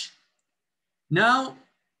scratch. Now,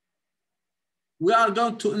 we are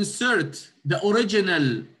going to insert the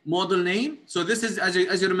original model name. So this is, as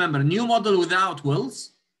you remember, new model without wells.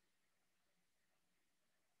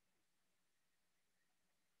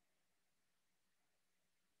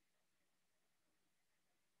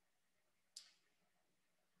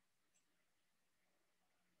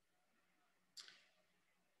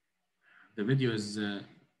 The video is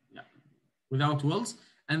without wells.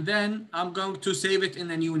 And then I'm going to save it in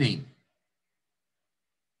a new name.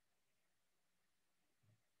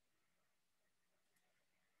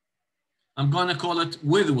 I'm going to call it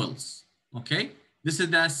with wells, okay? This is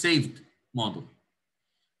the saved model.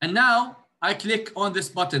 And now I click on this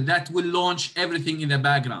button that will launch everything in the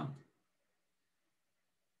background.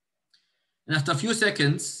 And after a few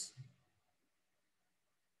seconds,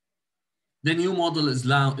 the new model is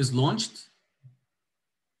launched.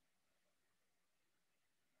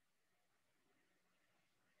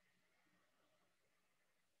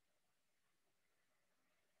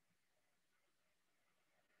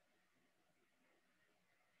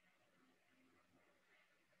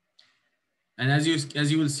 And as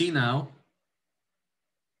you will see now,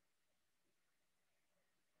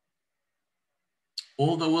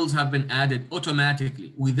 all the wells have been added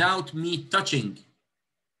automatically without me touching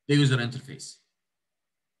the user interface.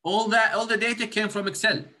 All the data came from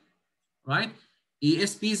Excel, right?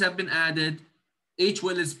 ESPs have been added. Each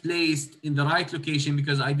well is placed in the right location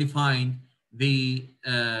because I defined the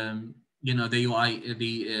the UI,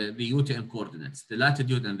 the UTM coordinates, the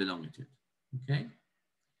latitude and the longitude. Okay.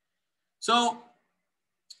 So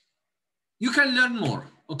you can learn more.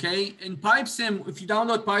 Okay. In Pipesim, if you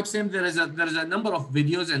download Pipesim, there is a number of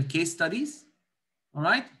videos and case studies. All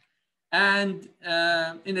right. And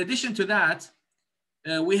in addition to that,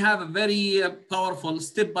 we have a very powerful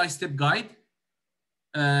step-by-step guide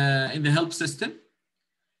in the help system.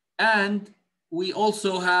 And we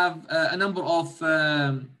also have a number of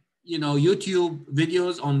YouTube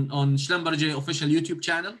videos on Schlumberger official YouTube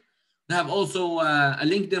channel. We have also a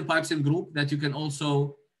LinkedIn Pipesim group that you can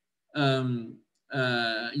also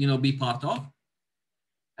be part of.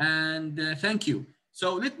 And thank you.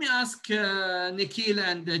 So let me ask Nikhil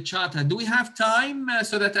and Chata, do we have time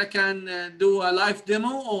so that I can do a live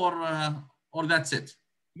demo, or that's it?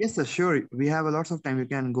 Yes, sir, sure. We have a lots of time. You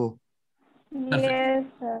can go. Perfect. Yes,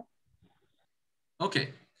 sir. Okay.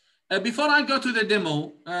 Before I go to the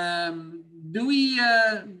demo,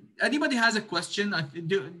 anybody has a question?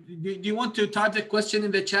 Do you want to type the question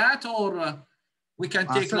in the chat, or we can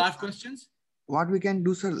take sir, live questions? What we can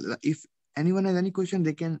do, sir, if anyone has any question,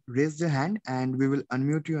 they can raise their hand and we will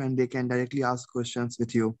unmute you and they can directly ask questions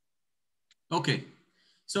with you. Okay.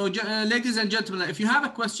 So ladies and gentlemen, if you have a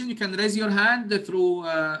question, you can raise your hand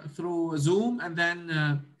through Zoom, and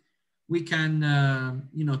then we can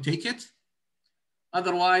take it.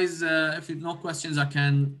 Otherwise, if you have no questions, I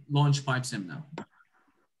can launch Pipesim now.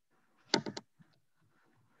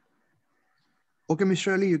 Okay,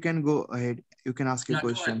 Mr. Ali, you can go ahead you can ask your Yeah, go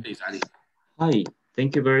question. ahead, please, Ali. Hi,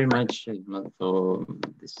 thank you very much for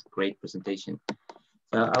this great presentation.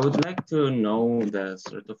 I would like to know the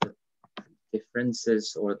sort of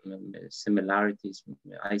differences or similarities.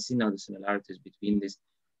 I see now the similarities between this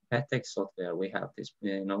PETEX software. We have this,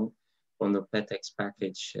 from the PETEX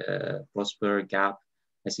package, Prosper, Gap.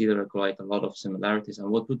 I see there are quite a lot of similarities.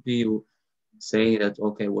 And what would you say that,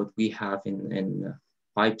 okay, what we have in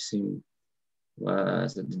Pipesim,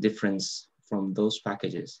 the difference from those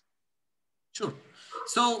packages? Sure.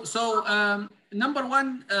 Number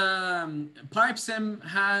one, Pipesim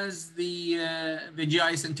has the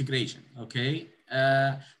GIS integration. Okay.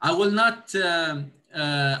 I will not, I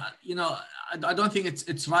don't think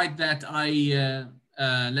it's right that I,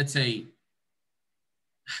 let's say,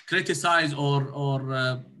 criticize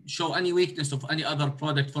or show any weakness of any other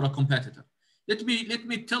product for a competitor. Let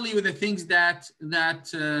me tell you the things that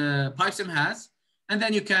Pipesim has, and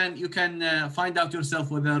then you can find out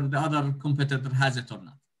yourself whether the other competitor has it or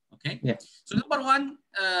not. Okay. Yeah. So number one,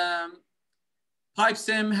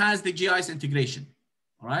 Pipesim has the GIS integration.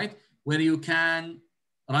 All right, where you can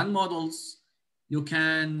run models, you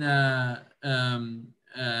can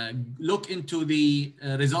look into the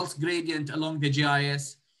results gradient along the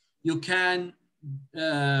GIS. You can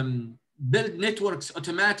build networks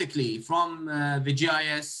automatically from the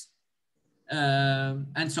GIS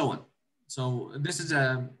and so on. So this is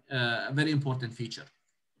a very important feature.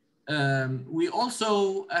 We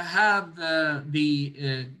also have our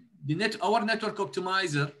network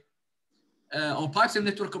optimizer, or Pipesim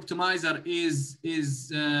network optimizer is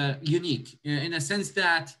unique in a sense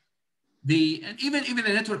that even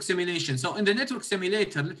the network simulation. So in the network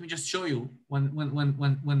simulator, let me just show you one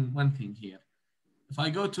thing here. If I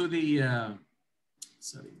go to the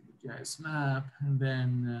GIS map and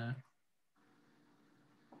then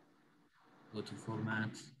go to format.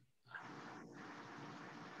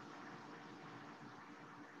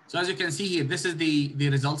 So as you can see here, this is the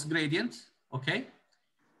results gradient. Okay.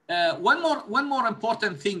 One more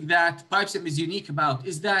important thing that Pipesim is unique about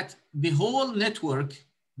is that the whole network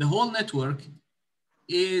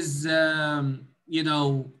is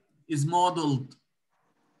is modeled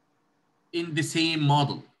in the same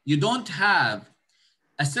model. You don't have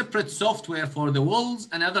a separate software for the wells,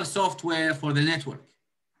 another software for the network.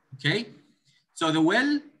 Okay, so the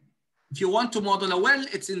well, if you want to model a well,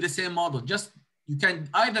 it's in the same model. Just you can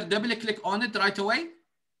either double click on it right away,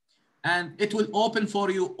 and it will open for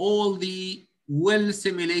you all the well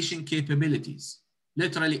simulation capabilities,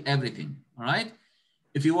 literally everything. All right.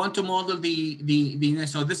 If you want to model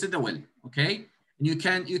so this is the well, okay, and you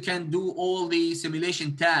can do all the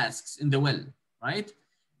simulation tasks in the well, right?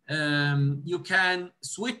 You can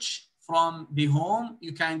switch from the home.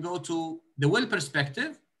 You can go to the well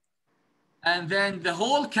perspective, and then the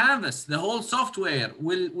whole canvas, the whole software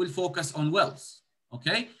will focus on wells,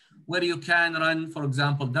 okay, where you can run, for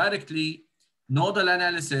example, directly nodal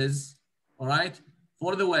analysis, all right,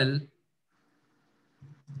 for the well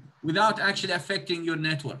without actually affecting your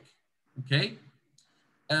network, okay?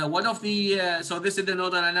 So this is the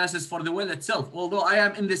nodal analysis for the well itself, although I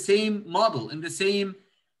am in the same model, in the same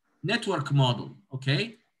network model,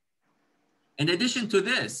 okay? In addition to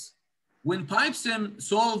this, when Pipesim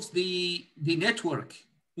solves the network,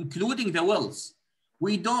 including the wells,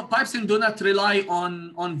 Pipesim do not rely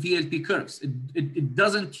on VLP curves. It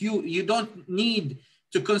doesn't, you don't need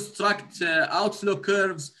to construct outflow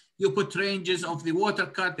curves. You put ranges of the water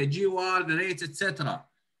cut, the GOR, the rates, etc.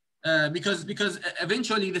 Because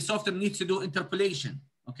eventually the software needs to do interpolation,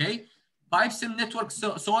 okay? Pipesim network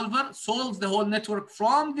solver solves the whole network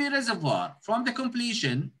from the reservoir, from the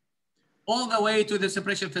completion, all the way to the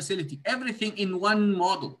separation facility, everything in one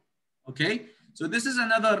model, okay? So this is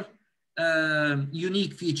another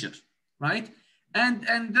unique feature, right? And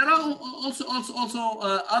there are also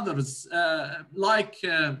others like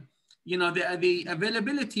the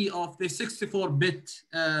availability of the 64-bit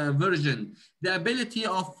version, the ability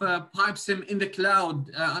of Pipesim in the cloud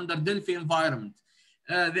under Delphi environment,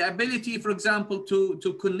 the ability, for example,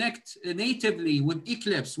 to connect natively with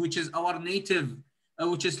Eclipse, which is our native,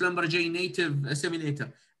 which is Schlumberger native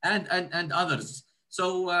simulator, and others.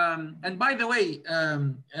 So, and by the way,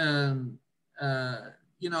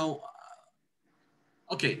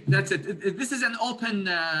 okay, that's it. This is an open,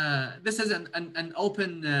 an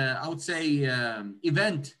open, I would say,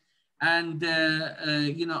 event, and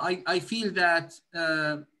I feel that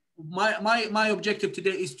my objective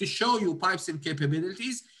today is to show you Pipesim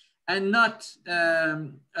capabilities and not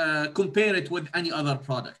compare it with any other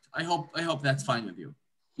product. I hope that's fine with you.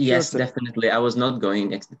 Yes, Sure, definitely. I was not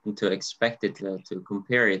going to expect it to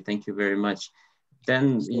compare it. Thank you very much.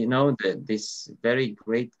 then you know that this very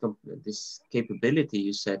great this capability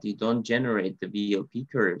you said you don't generate the VLP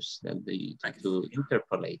curves that to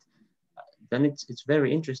interpolate. Then it's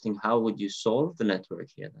very interesting. How would you solve the network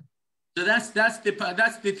here then? So that's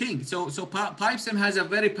the thing. So Pipesim has a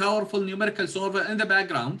very powerful numerical solver in the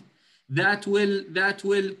background that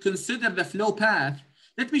will consider the flow path.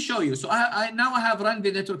 Let me show you. So I now I have run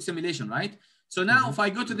the network simulation, right? So now if I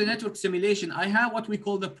go to the network simulation, I have what we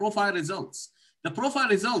call the profile results. The profile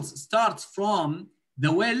results starts from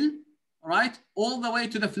the well, right, all the way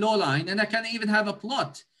to the flow line, and I can even have a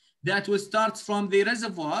plot that will start from the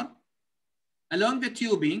reservoir along the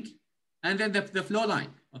tubing and then the flow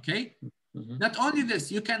line. Okay. Not only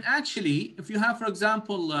this, you can actually, if you have, for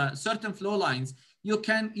example, certain flow lines, you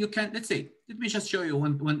can let's say, let me just show you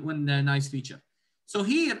one nice feature. So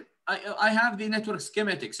here I have the network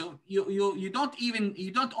schematic. So you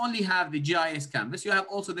don't only have the GIS canvas, you have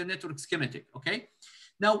also the network schematic. Okay.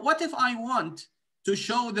 Now, what if I want to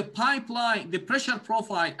show the pipeline, the pressure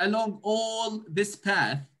profile along all this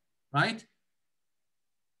path, right?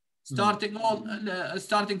 Starting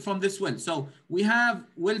from this well. So we have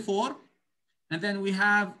well 4, and then we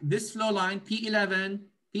have this flow line, P11,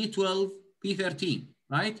 P12, P13,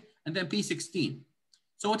 right? And then P16.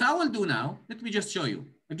 So what I will do now, let me just show you.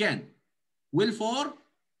 Again, well 4,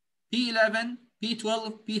 P11,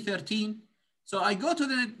 P12, P13. So I go to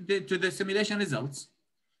the simulation results.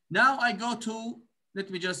 Now I go to, let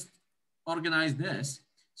me just organize this.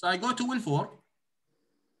 So I go to well 4.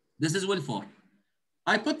 This is well 4.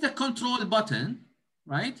 I put the control button,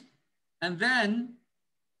 right? And then,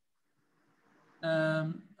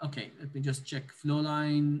 okay, let me just check flow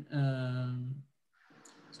line.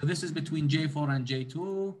 So this is between J4 and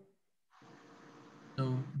J2.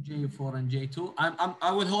 So J4 and J2.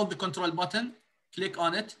 I will hold the control button, click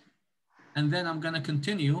on it, and then I'm gonna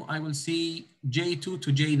continue. I will see J2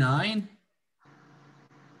 to J9.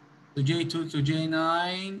 So J2 to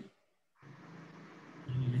J9,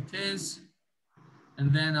 here it is.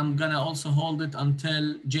 And then I'm gonna also hold it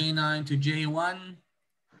until J9 to J1.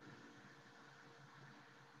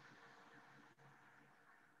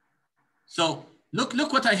 So look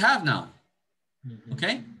what I have now,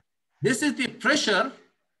 okay? This is the pressure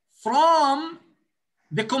from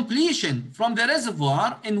the completion, from the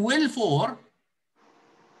reservoir in well 4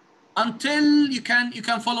 until you can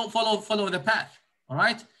follow the path, all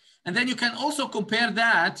right? And then you can also compare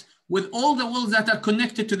that with all the wells that are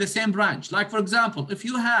connected to the same branch. Like for example, if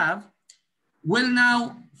you have well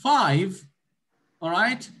now 5, all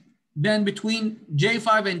right, then between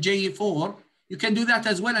J5 and J4, you can do that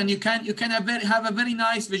as well, and you can have a very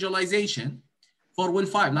nice visualization for well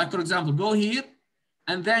 5. Like for example, go here,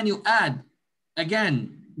 and then you add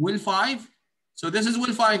again well 5. So this is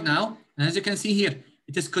well 5 now, and as you can see here,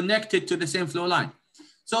 it is connected to the same flow line.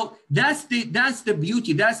 So that's the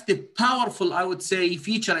beauty, that's the powerful, I would say,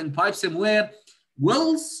 feature in Pipesim, where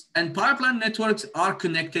wells and pipeline networks are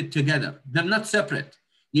connected together. They're not separate.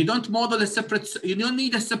 You don't model a separate, you don't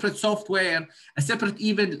need a separate software, a separate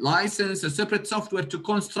even license, a separate software to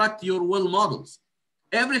construct your well models.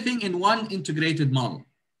 Everything in one integrated model.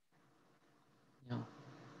 Yeah,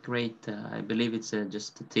 great. I believe it's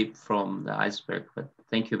just a tip from the iceberg, but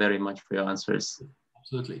thank you very much for your answers.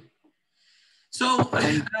 Absolutely. So,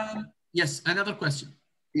 yes, another question.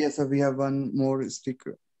 Yes, sir, we have one more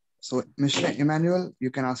speaker. So, Mr. Emmanuel, you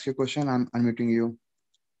can ask your question. I'm unmuting you.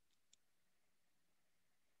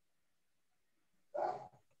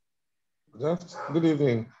 Good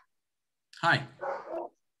evening. Hi.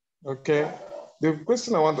 Okay. The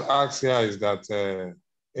question I want to ask here is that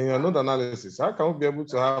in your node analysis, how can we be able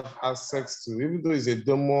to have access to, even though it's a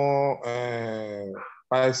demo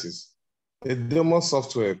Pipesim, a demo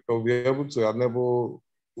software, can be able to enable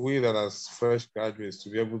we that as fresh graduates to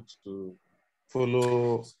be able to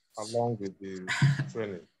follow along with the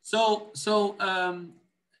training?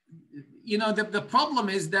 You know, the problem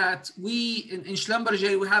is that we in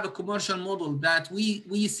Schlumberger, we have a commercial model that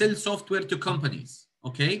we sell software to companies,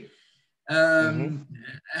 okay?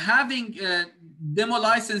 Having demo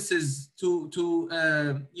licenses to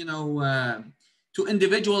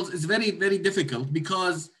individuals is very, very difficult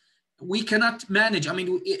because we cannot manage. I mean,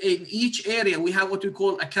 in each area, we have what we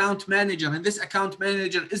call account manager, and this account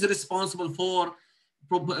manager is responsible for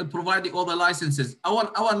providing all the licenses.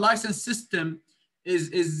 Our license system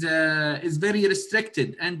is very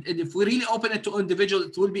restricted, and if we really open it to individuals,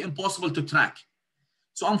 it will be impossible to track.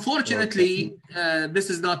 So unfortunately, this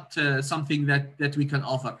is not something that we can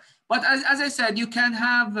offer. But as I said, you can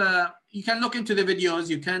have you can look into the videos.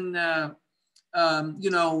 You can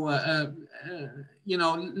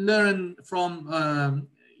learn from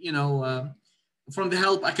from the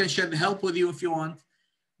help. I can share the help with you if you want.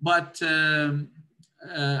 But and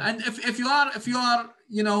if you are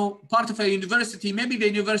you know part of a university, maybe the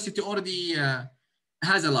university already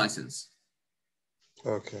has a license.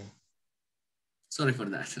 Okay. Sorry for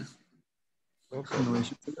that. Okay. No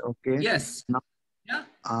issues. Okay. Yes. Now, Yeah.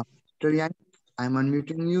 Mr. Yanni, I'm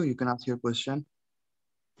unmuting you. You can ask your question.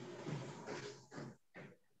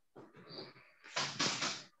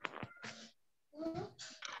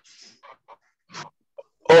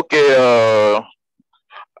 Okay,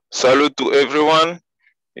 salute to everyone.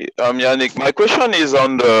 I'm Yannick. My question is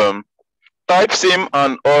on the Pipesim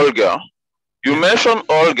and Olga. You mentioned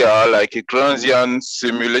Olga like a Grandian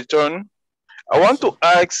simulation. I want to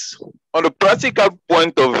ask, on a practical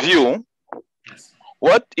point of view,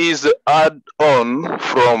 what is the add-on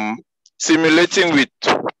from simulating with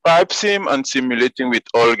Pipesim and simulating with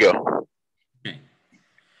Olga? Okay,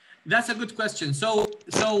 that's a good question. So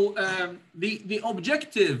the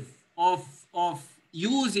objective of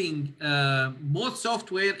using both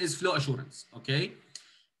software is flow assurance. Okay,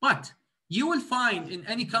 but you will find in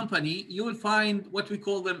any company, you will find what we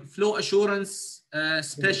call them flow assurance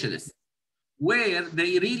specialists, where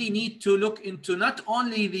they really need to look into not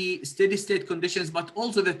only the steady state conditions, but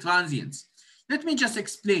also the transients. Let me just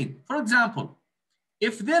explain. For example,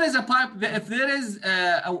 if there is a pipe, if there is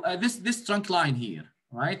this trunk line here,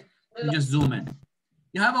 right? Let me just zoom in.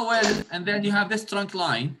 You have a well, and then you have this trunk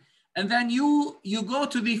line, and then you go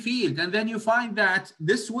to the field, and then you find that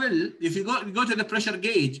this well, if you go to the pressure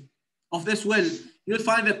gauge of this well, you'll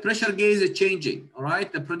find that pressure gauge is changing. All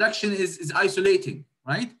right, the production is isolating,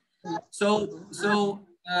 right? So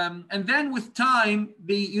and then with time,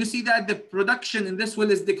 you see that the production in this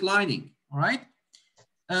well is declining. All right.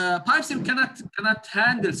 Pipesim cannot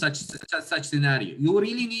handle such scenario. You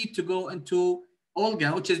really need to go into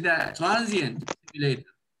Olga, which is the transient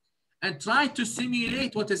simulator, and try to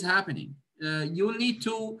simulate what is happening. You will need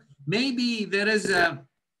to, maybe there is a,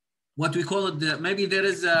 what we call it, maybe there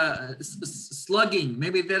is a slugging,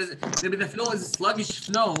 maybe the flow is a sluggish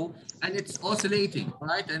flow and it's oscillating,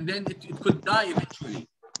 right? And then it could die eventually.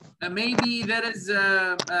 Maybe there is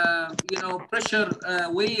you know, pressure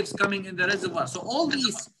waves coming in the reservoir. So all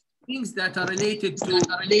these things that are related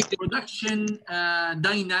to production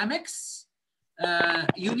dynamics,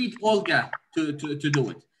 you need Olga to do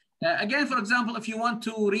it. Again, for example, if you want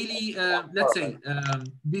to really, let's say,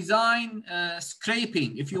 design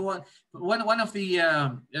scraping, if you want, one of the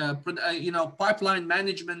you know, pipeline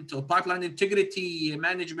management or pipeline integrity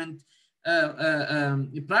management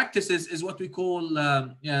practices is what we call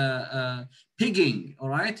pigging. All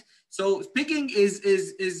right. So pigging is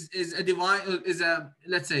a device, is a,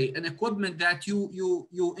 let's say, an equipment that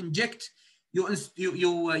you inject, you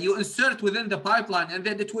insert within the pipeline, and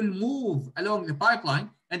then it will move along the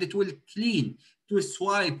pipeline, and it will clean, to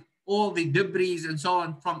swipe all the debris and so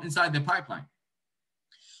on from inside the pipeline.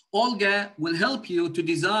 Olga will help you to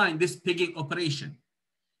design this pigging operation,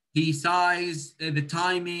 the size, the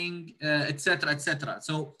timing, etc., etc.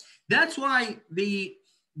 So that's why the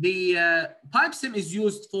Pipesim is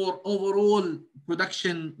used for overall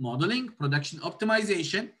production modeling, production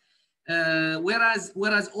optimization, whereas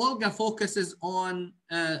Olga focuses on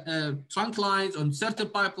trunk lines, on certain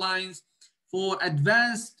pipelines, for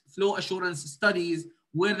advanced flow assurance studies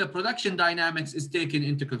where the production dynamics is taken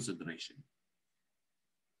into consideration.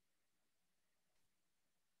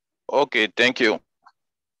 Okay, thank you.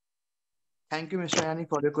 Thank you, Mr. Yani,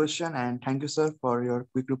 for your question, and thank you, sir, for your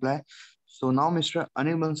quick reply. So now, Mr.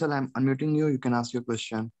 Anil Bansal, I'm unmuting you. You can ask your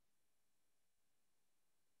question.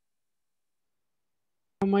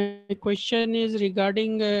 My question is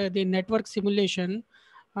regarding the network simulation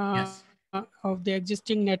Yes. of the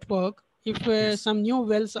existing network. If Yes. some new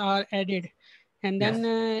wells are added, and then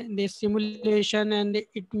the simulation, and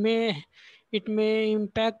it may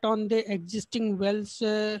impact on the existing wells,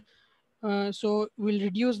 so will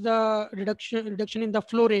reduce the reduction in the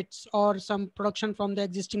flow rates or some production from the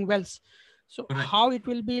existing wells. So Correct. how it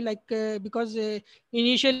will be like, because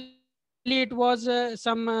initially it was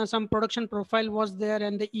some production profile was there,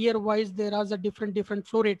 and the year wise there are the different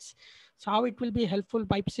flow rates. So how it will be helpful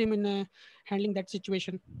Pipesim in handling that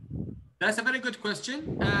situation? That's a very good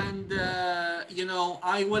question, and you know,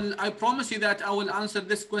 I promise you that I will answer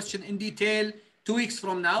this question in detail 2 weeks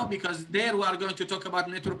from now, because there we are going to talk about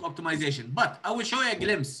network optimization. But I will show you a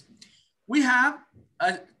glimpse. We have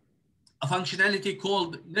a functionality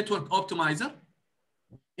called Network Optimizer,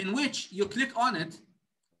 in which you click on it,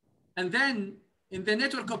 and then in the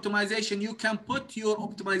network optimization, you can put your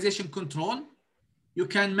optimization control. You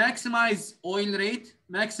can maximize oil rate,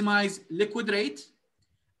 maximize liquid rate,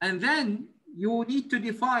 and then you need to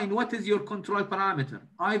define what is your control parameter.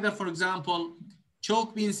 Either, for example,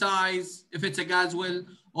 choke beam size, if it's a gas well,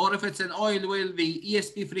 or if it's an oil well, the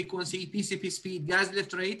ESP frequency, PCP speed, gas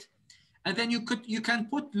lift rate. And then you can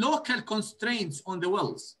put local constraints on the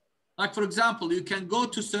wells. Like, for example, you can go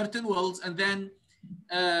to certain wells and then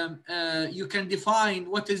you can define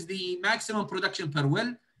what is the maximum production per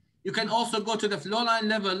well. You can also go to the flow line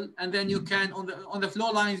level, and then you can, on the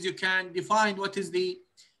flow lines, you can define what is the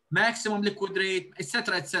maximum liquid rate,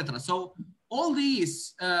 etc., etc. So all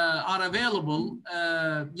these are available,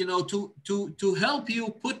 you know, to help you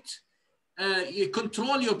put you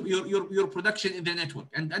control your production in the network.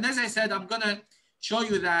 And as I said, I'm gonna show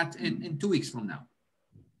you that in 2 weeks from now.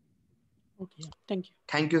 Okay, thank you.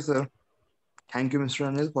 Thank you, sir. Thank you, Mr.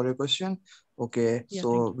 Anil, for your question. Okay, Yeah,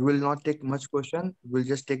 so we will not take much question. We'll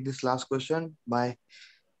just take this last question by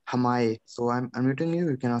Hamai. So I'm unmuting you.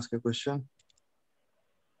 You can ask your question.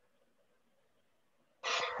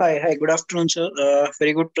 Hi, good afternoon, sir.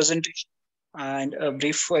 Very good presentation and a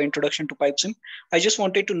brief introduction to Pipesim. I just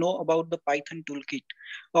wanted to know about the Python toolkit.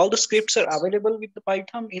 All the scripts are available with the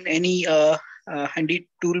Python in any handy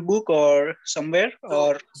toolbook or somewhere,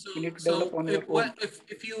 or you need to develop on your own?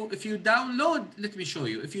 If you download, let me show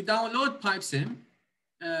you. If you download Pipesim,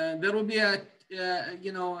 there will be a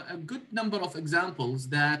you know, a good number of examples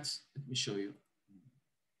that, let me show you.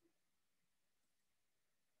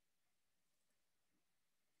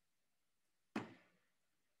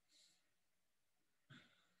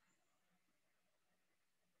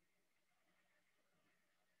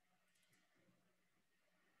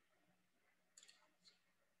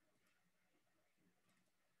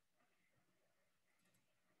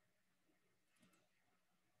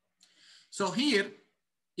 So here,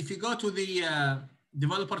 if you go to the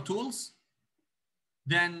developer tools,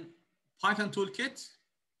 then Python toolkit,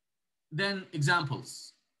 then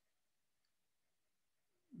examples.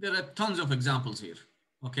 There are tons of examples here,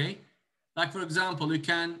 okay? Like, for example, it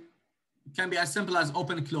can be as simple as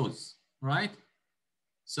open close, right?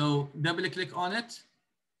 So double click on it.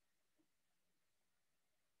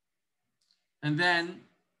 And then,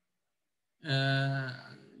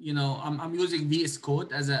 you know, I'm using VS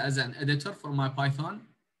Code as an editor for my Python.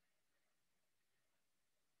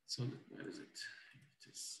 So where is it?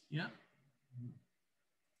 It is, yeah.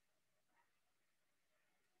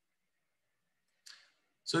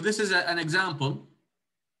 So this is an example.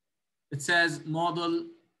 It says model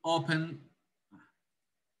open,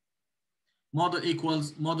 model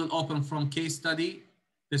equals model open from case study,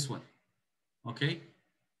 this one, okay?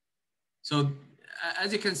 So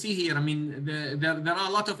as you can see here, I mean, there are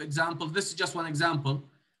a lot of examples. This is just one example.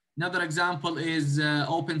 Another example is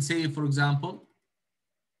open save, for example.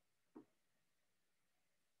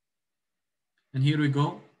 And here we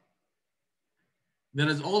go. There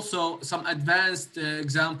is also some advanced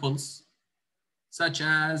examples, such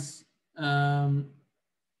as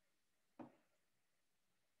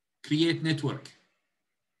create network.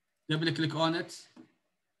 Double click on it.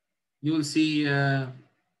 You will see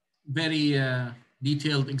very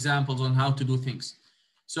detailed examples on how to do things.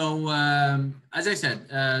 So as I said,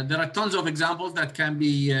 there are tons of examples that can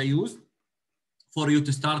be used for you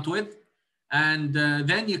to start with. And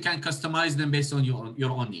then you can customize them based on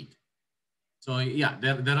your own need. So yeah,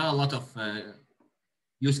 there are a lot of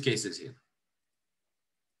use cases here.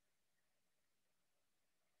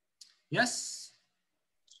 Yes?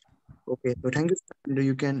 Okay, so thank you. And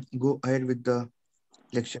you can go ahead with the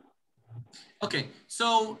lecture. Okay,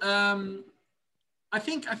 so I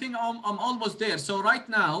think I'm almost there. So right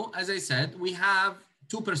now, as I said, we have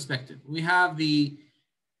two perspectives. We have the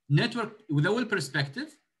network with a well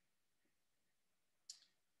perspective,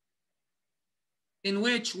 in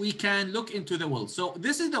which we can look into the well. So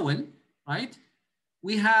this is the well, right?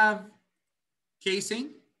 We have casing,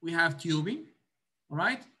 we have tubing, all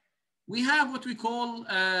right? We have what we call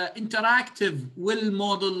interactive well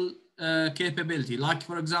model capability. Like,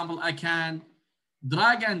 for example, I can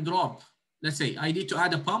drag and drop. Let's say I need to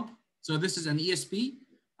add a pump. So this is an ESP.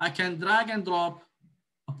 I can drag and drop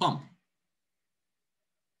a pump.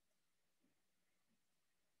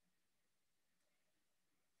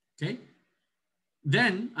 Okay.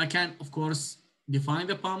 Then I can, of course, define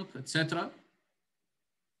the pump, etc.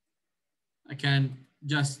 I can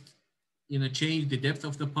just, you know, change the depth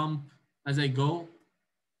of the pump as I go.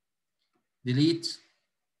 Delete.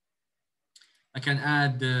 I can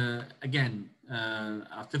add, again,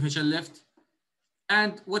 artificial lift.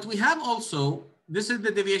 And what we have also, this is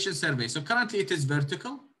the deviation survey. So currently it is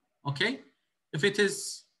vertical, okay? If it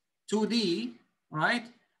is 2D, right,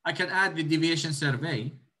 I can add the deviation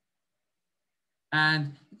survey.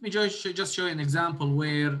 And let me just show you an example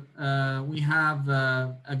where we have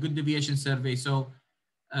a good deviation survey. So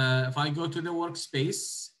if I go to the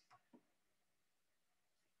workspace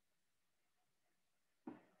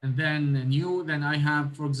and then new, then I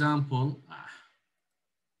have, for example,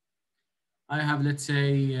 I have, let's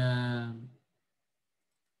say,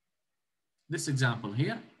 this example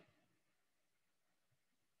here.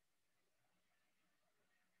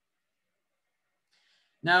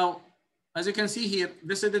 Now, as you can see here,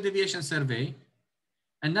 this is the deviation survey.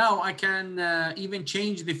 And now I can even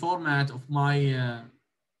change the format of my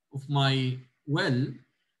well,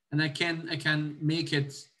 and I can make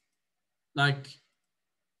it like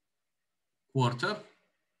quarter.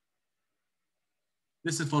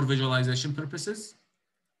 This is for visualization purposes.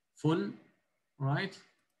 Full, right?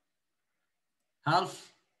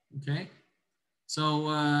 Half, okay. So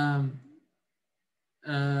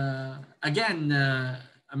again,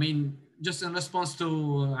 I mean, just in response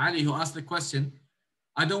to Ali who asked the question,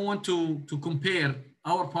 I don't want to compare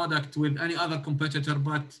our product with any other competitor,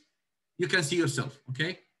 but you can see yourself,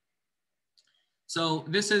 okay? So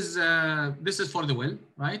this is for the well,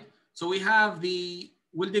 right? So we have the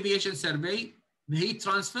well deviation survey, the heat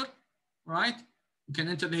transfer, right? You can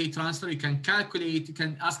enter the heat transfer, you can calculate, you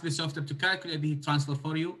can ask the software to calculate the heat transfer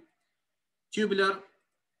for you. Tubular,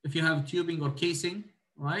 if you have tubing or casing,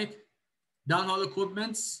 right? Downhole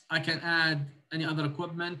equipments, I can add any other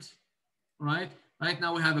equipment, right? Right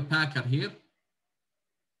now we have a packer here.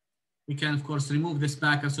 We can, of course, remove this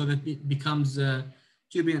packer so that it becomes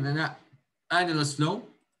tubing and annulus flow.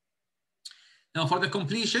 Now for the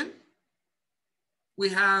completion, we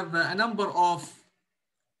have a number of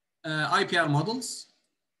IPR models,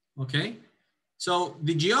 okay? So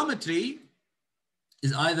the geometry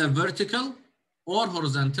is either vertical or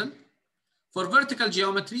horizontal. For vertical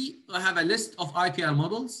geometry, I have a list of IPR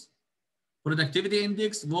models: productivity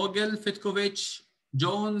index, Vogel, Fitkovich,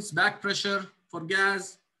 Jones, back pressure for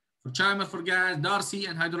gas, for Chimer for gas, Darcy,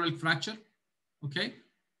 and hydraulic fracture, okay?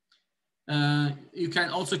 You can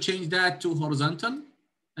also change that to horizontal.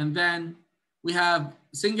 And then we have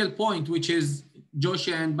single point, which is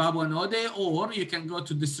Joshi and Babu and Ode, or you can go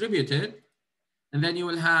to distributed, and then you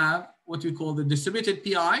will have what we call the distributed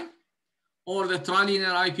PI, or the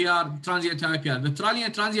trilinear IPR, transient IPR. The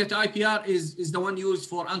trilinear transient IPR is the one used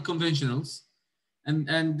for unconventionals.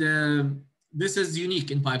 And this is unique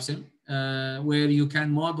in Pipesim, where you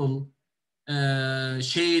can model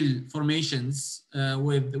shale formations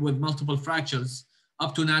with multiple fractures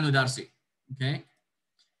up to nanodarcy, okay?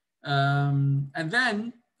 And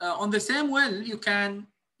then on the same well, you can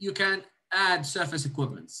add surface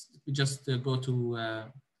equivalents. We just go to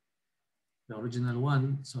the original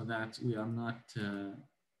one so that we are not,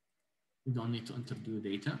 we don't need to enter new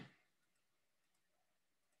data.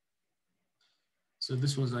 So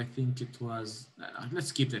this was, I think it was,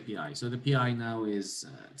 let's keep the PI. So the PI now is,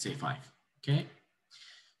 say 5, okay?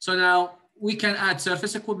 So now we can add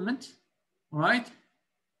surface equipment, all right?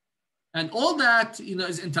 And all that, you know,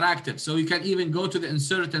 is interactive. So you can even go to the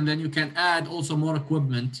insert and then you can add also more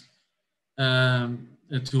equipment to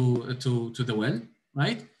the well,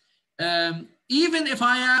 right? Even if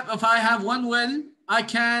I have one well, I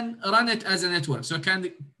can run it as a network. So I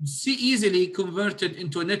can easily convert it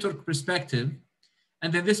into a network perspective.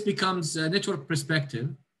 And then this becomes a network perspective,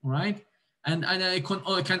 right? And I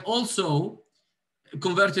can also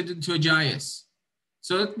convert it into a GIS.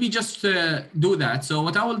 So let me just do that. So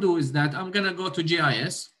what I will do is that I'm gonna go to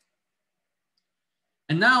GIS.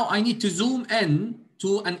 And now I need to zoom in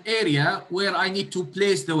to an area where I need to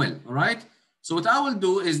place the well, all right? So what I will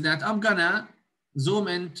do is that I'm gonna zoom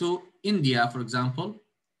into India, for example.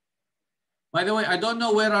 By the way, I don't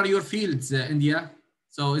know where are your fields, India.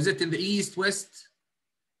 So is it in the east, west?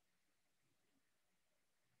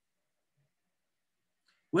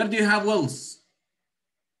 Where do you have wells?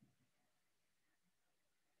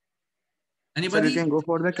 Anybody? Sir, you can go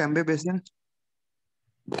for the Cambe Basin.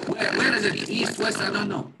 Where is it? East, west? I don't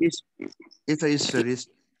know. East, sir. East.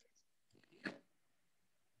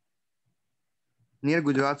 Near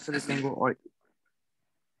Gujarat, sir, you can go. Or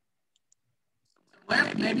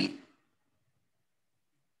where, maybe?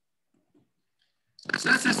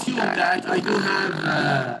 So let's assume that I do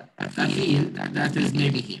have a field that is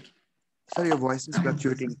maybe here. sir, your voice is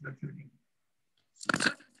fluctuating.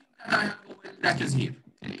 So I have a well that is here,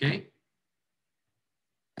 okay?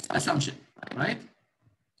 Assumption, right?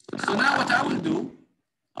 So now what I will do,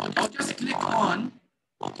 I'll just click on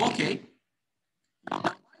OK.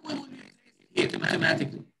 Why will we place it here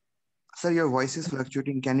automatically? Sir, your voice is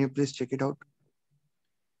fluctuating. Can you please check it out?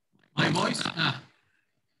 My voice?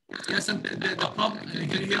 Yes, the problem,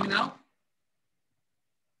 can you hear me now?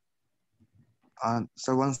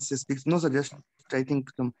 Sir, once he speaks, no, sir, just I think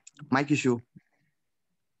some mic issue.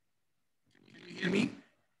 Can you hear me?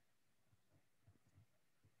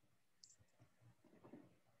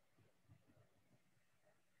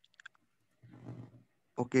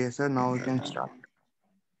 Okay, sir, now we can start.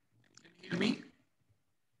 Can you hear me?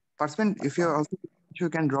 Participant, if you're also, you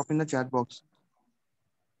can drop in the chat box.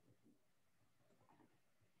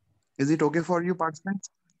 Is it okay for you, participants?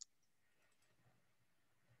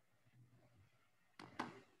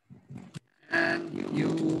 And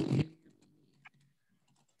you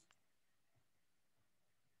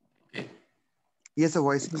okay. Yes, the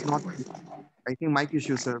voice is not. I think mic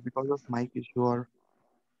issue, sir, because of mic issue or.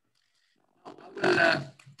 I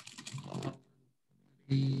will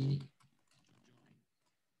be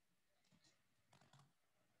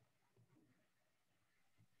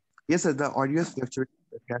Yes, sir, the audio is fluctuating.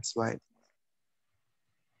 That's why.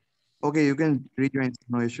 Okay, you can rejoin,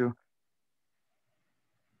 no issue.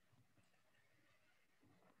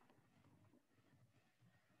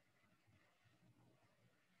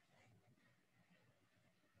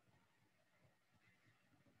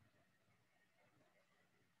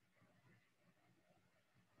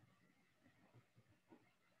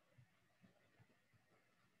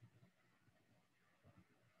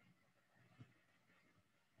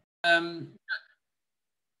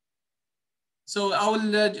 so I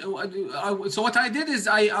will. So what I did is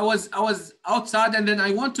I was outside, and then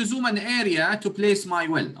I want to zoom an area to place my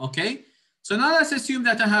well. Okay. So now let's assume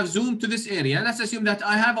that I have zoomed to this area. Let's assume that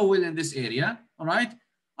I have a well in this area. All right.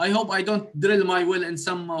 I hope I don't drill my well in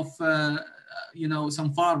some of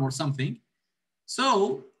some farm or something.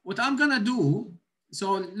 So what I'm gonna do.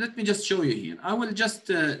 So let me just show you here. I will just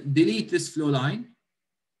delete this flow line.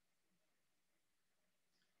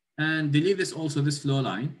 And delete this flow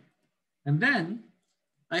line. And then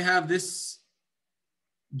I have this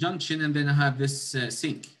junction, and then I have this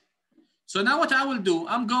sink. So now what I will do,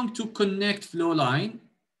 I'm going to connect flow line,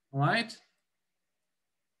 all right?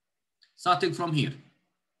 Starting from here.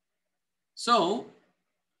 So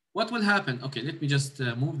what will happen? Okay, let me just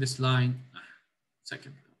move this line.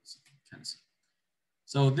 Second, cancel.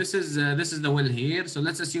 So this is the well here. So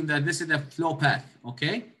let's assume that this is the flow path,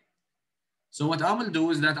 okay? So what I will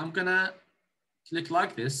do is that I'm gonna click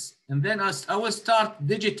like this, and then I will start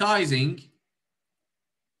digitizing.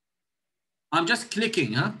 I'm just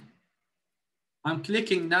clicking, huh? I'm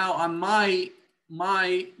clicking now on my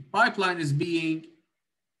pipeline is being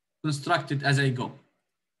constructed as I go.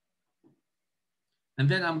 And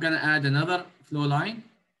then I'm gonna add another flow line.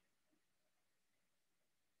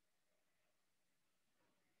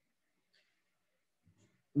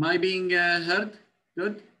 Am I being heard?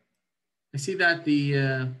 Good. I see that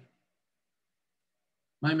the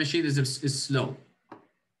my machine is slow.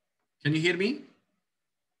 Can you hear me?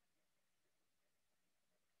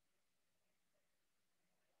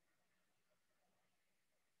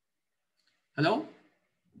 Hello?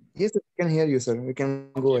 Yes, we can hear you, sir. We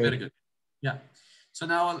can go Okay, ahead. very good. Yeah. So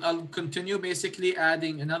now I'll continue basically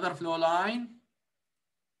adding another flow line.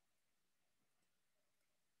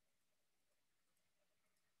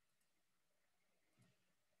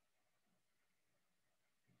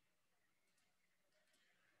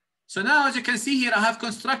 So now, as you can see here, I have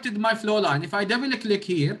constructed my flow line. If I double click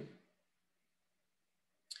here,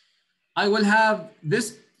 I will have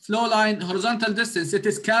this flow line horizontal distance. It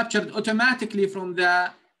is captured automatically from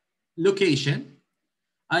the location.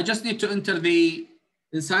 I just need to enter the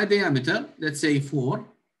inside diameter, let's say 4.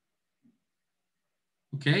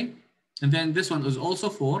 Okay. And then this one is also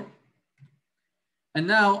 4. And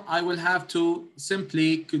now I will have to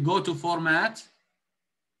simply go to format.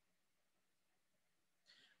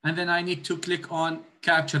 And then I need to click on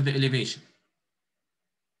capture the elevation.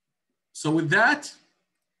 So with that,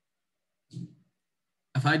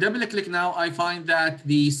 if I double click now, I find that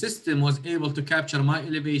the system was able to capture my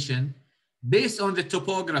elevation based on the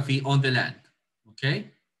topography on the land, okay?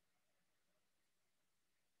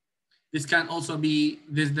 This can also be,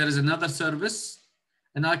 there is another service,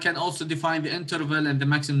 and I can also define the interval and the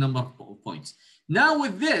maximum number of points. Now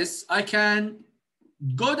with this, I can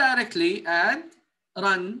go directly and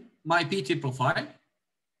run my PT profile.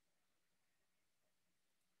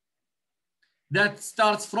 That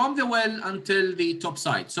starts from the well until the top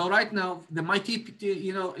side. So right now, my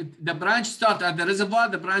TPT, the branch starts at the reservoir,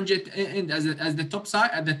 the branch end as the top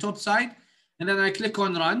side, at the top side, and then I click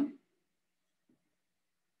on run.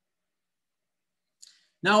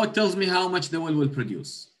 Now it tells me how much the well will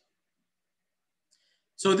produce.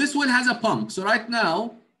 So this well has a pump. So right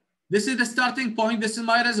now, this is the starting point. This is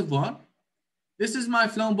my reservoir. This is my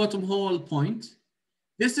flow bottom hole point.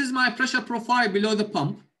 This is my pressure profile below the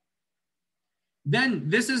pump. Then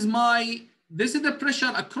this is the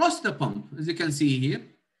pressure across the pump, as you can see here.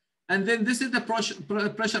 And then this is the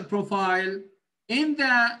pressure profile in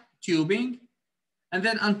the tubing, and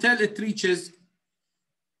then until it reaches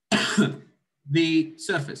the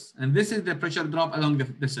surface. And this is the pressure drop along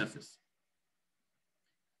the surface.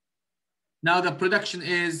 Now the production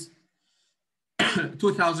is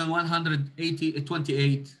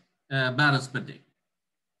 2,128 barrels per day.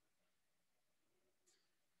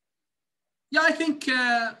 Yeah, I think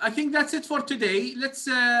that's it for today. Let's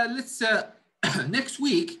next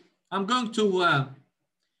week I'm going to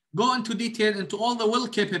go into detail into all the well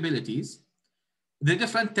capabilities, the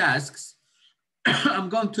different tasks. I'm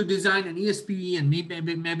going to design an ESP and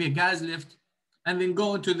maybe a gas lift, and then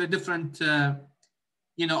go into the different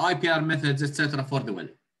IPR methods, etc. for the well.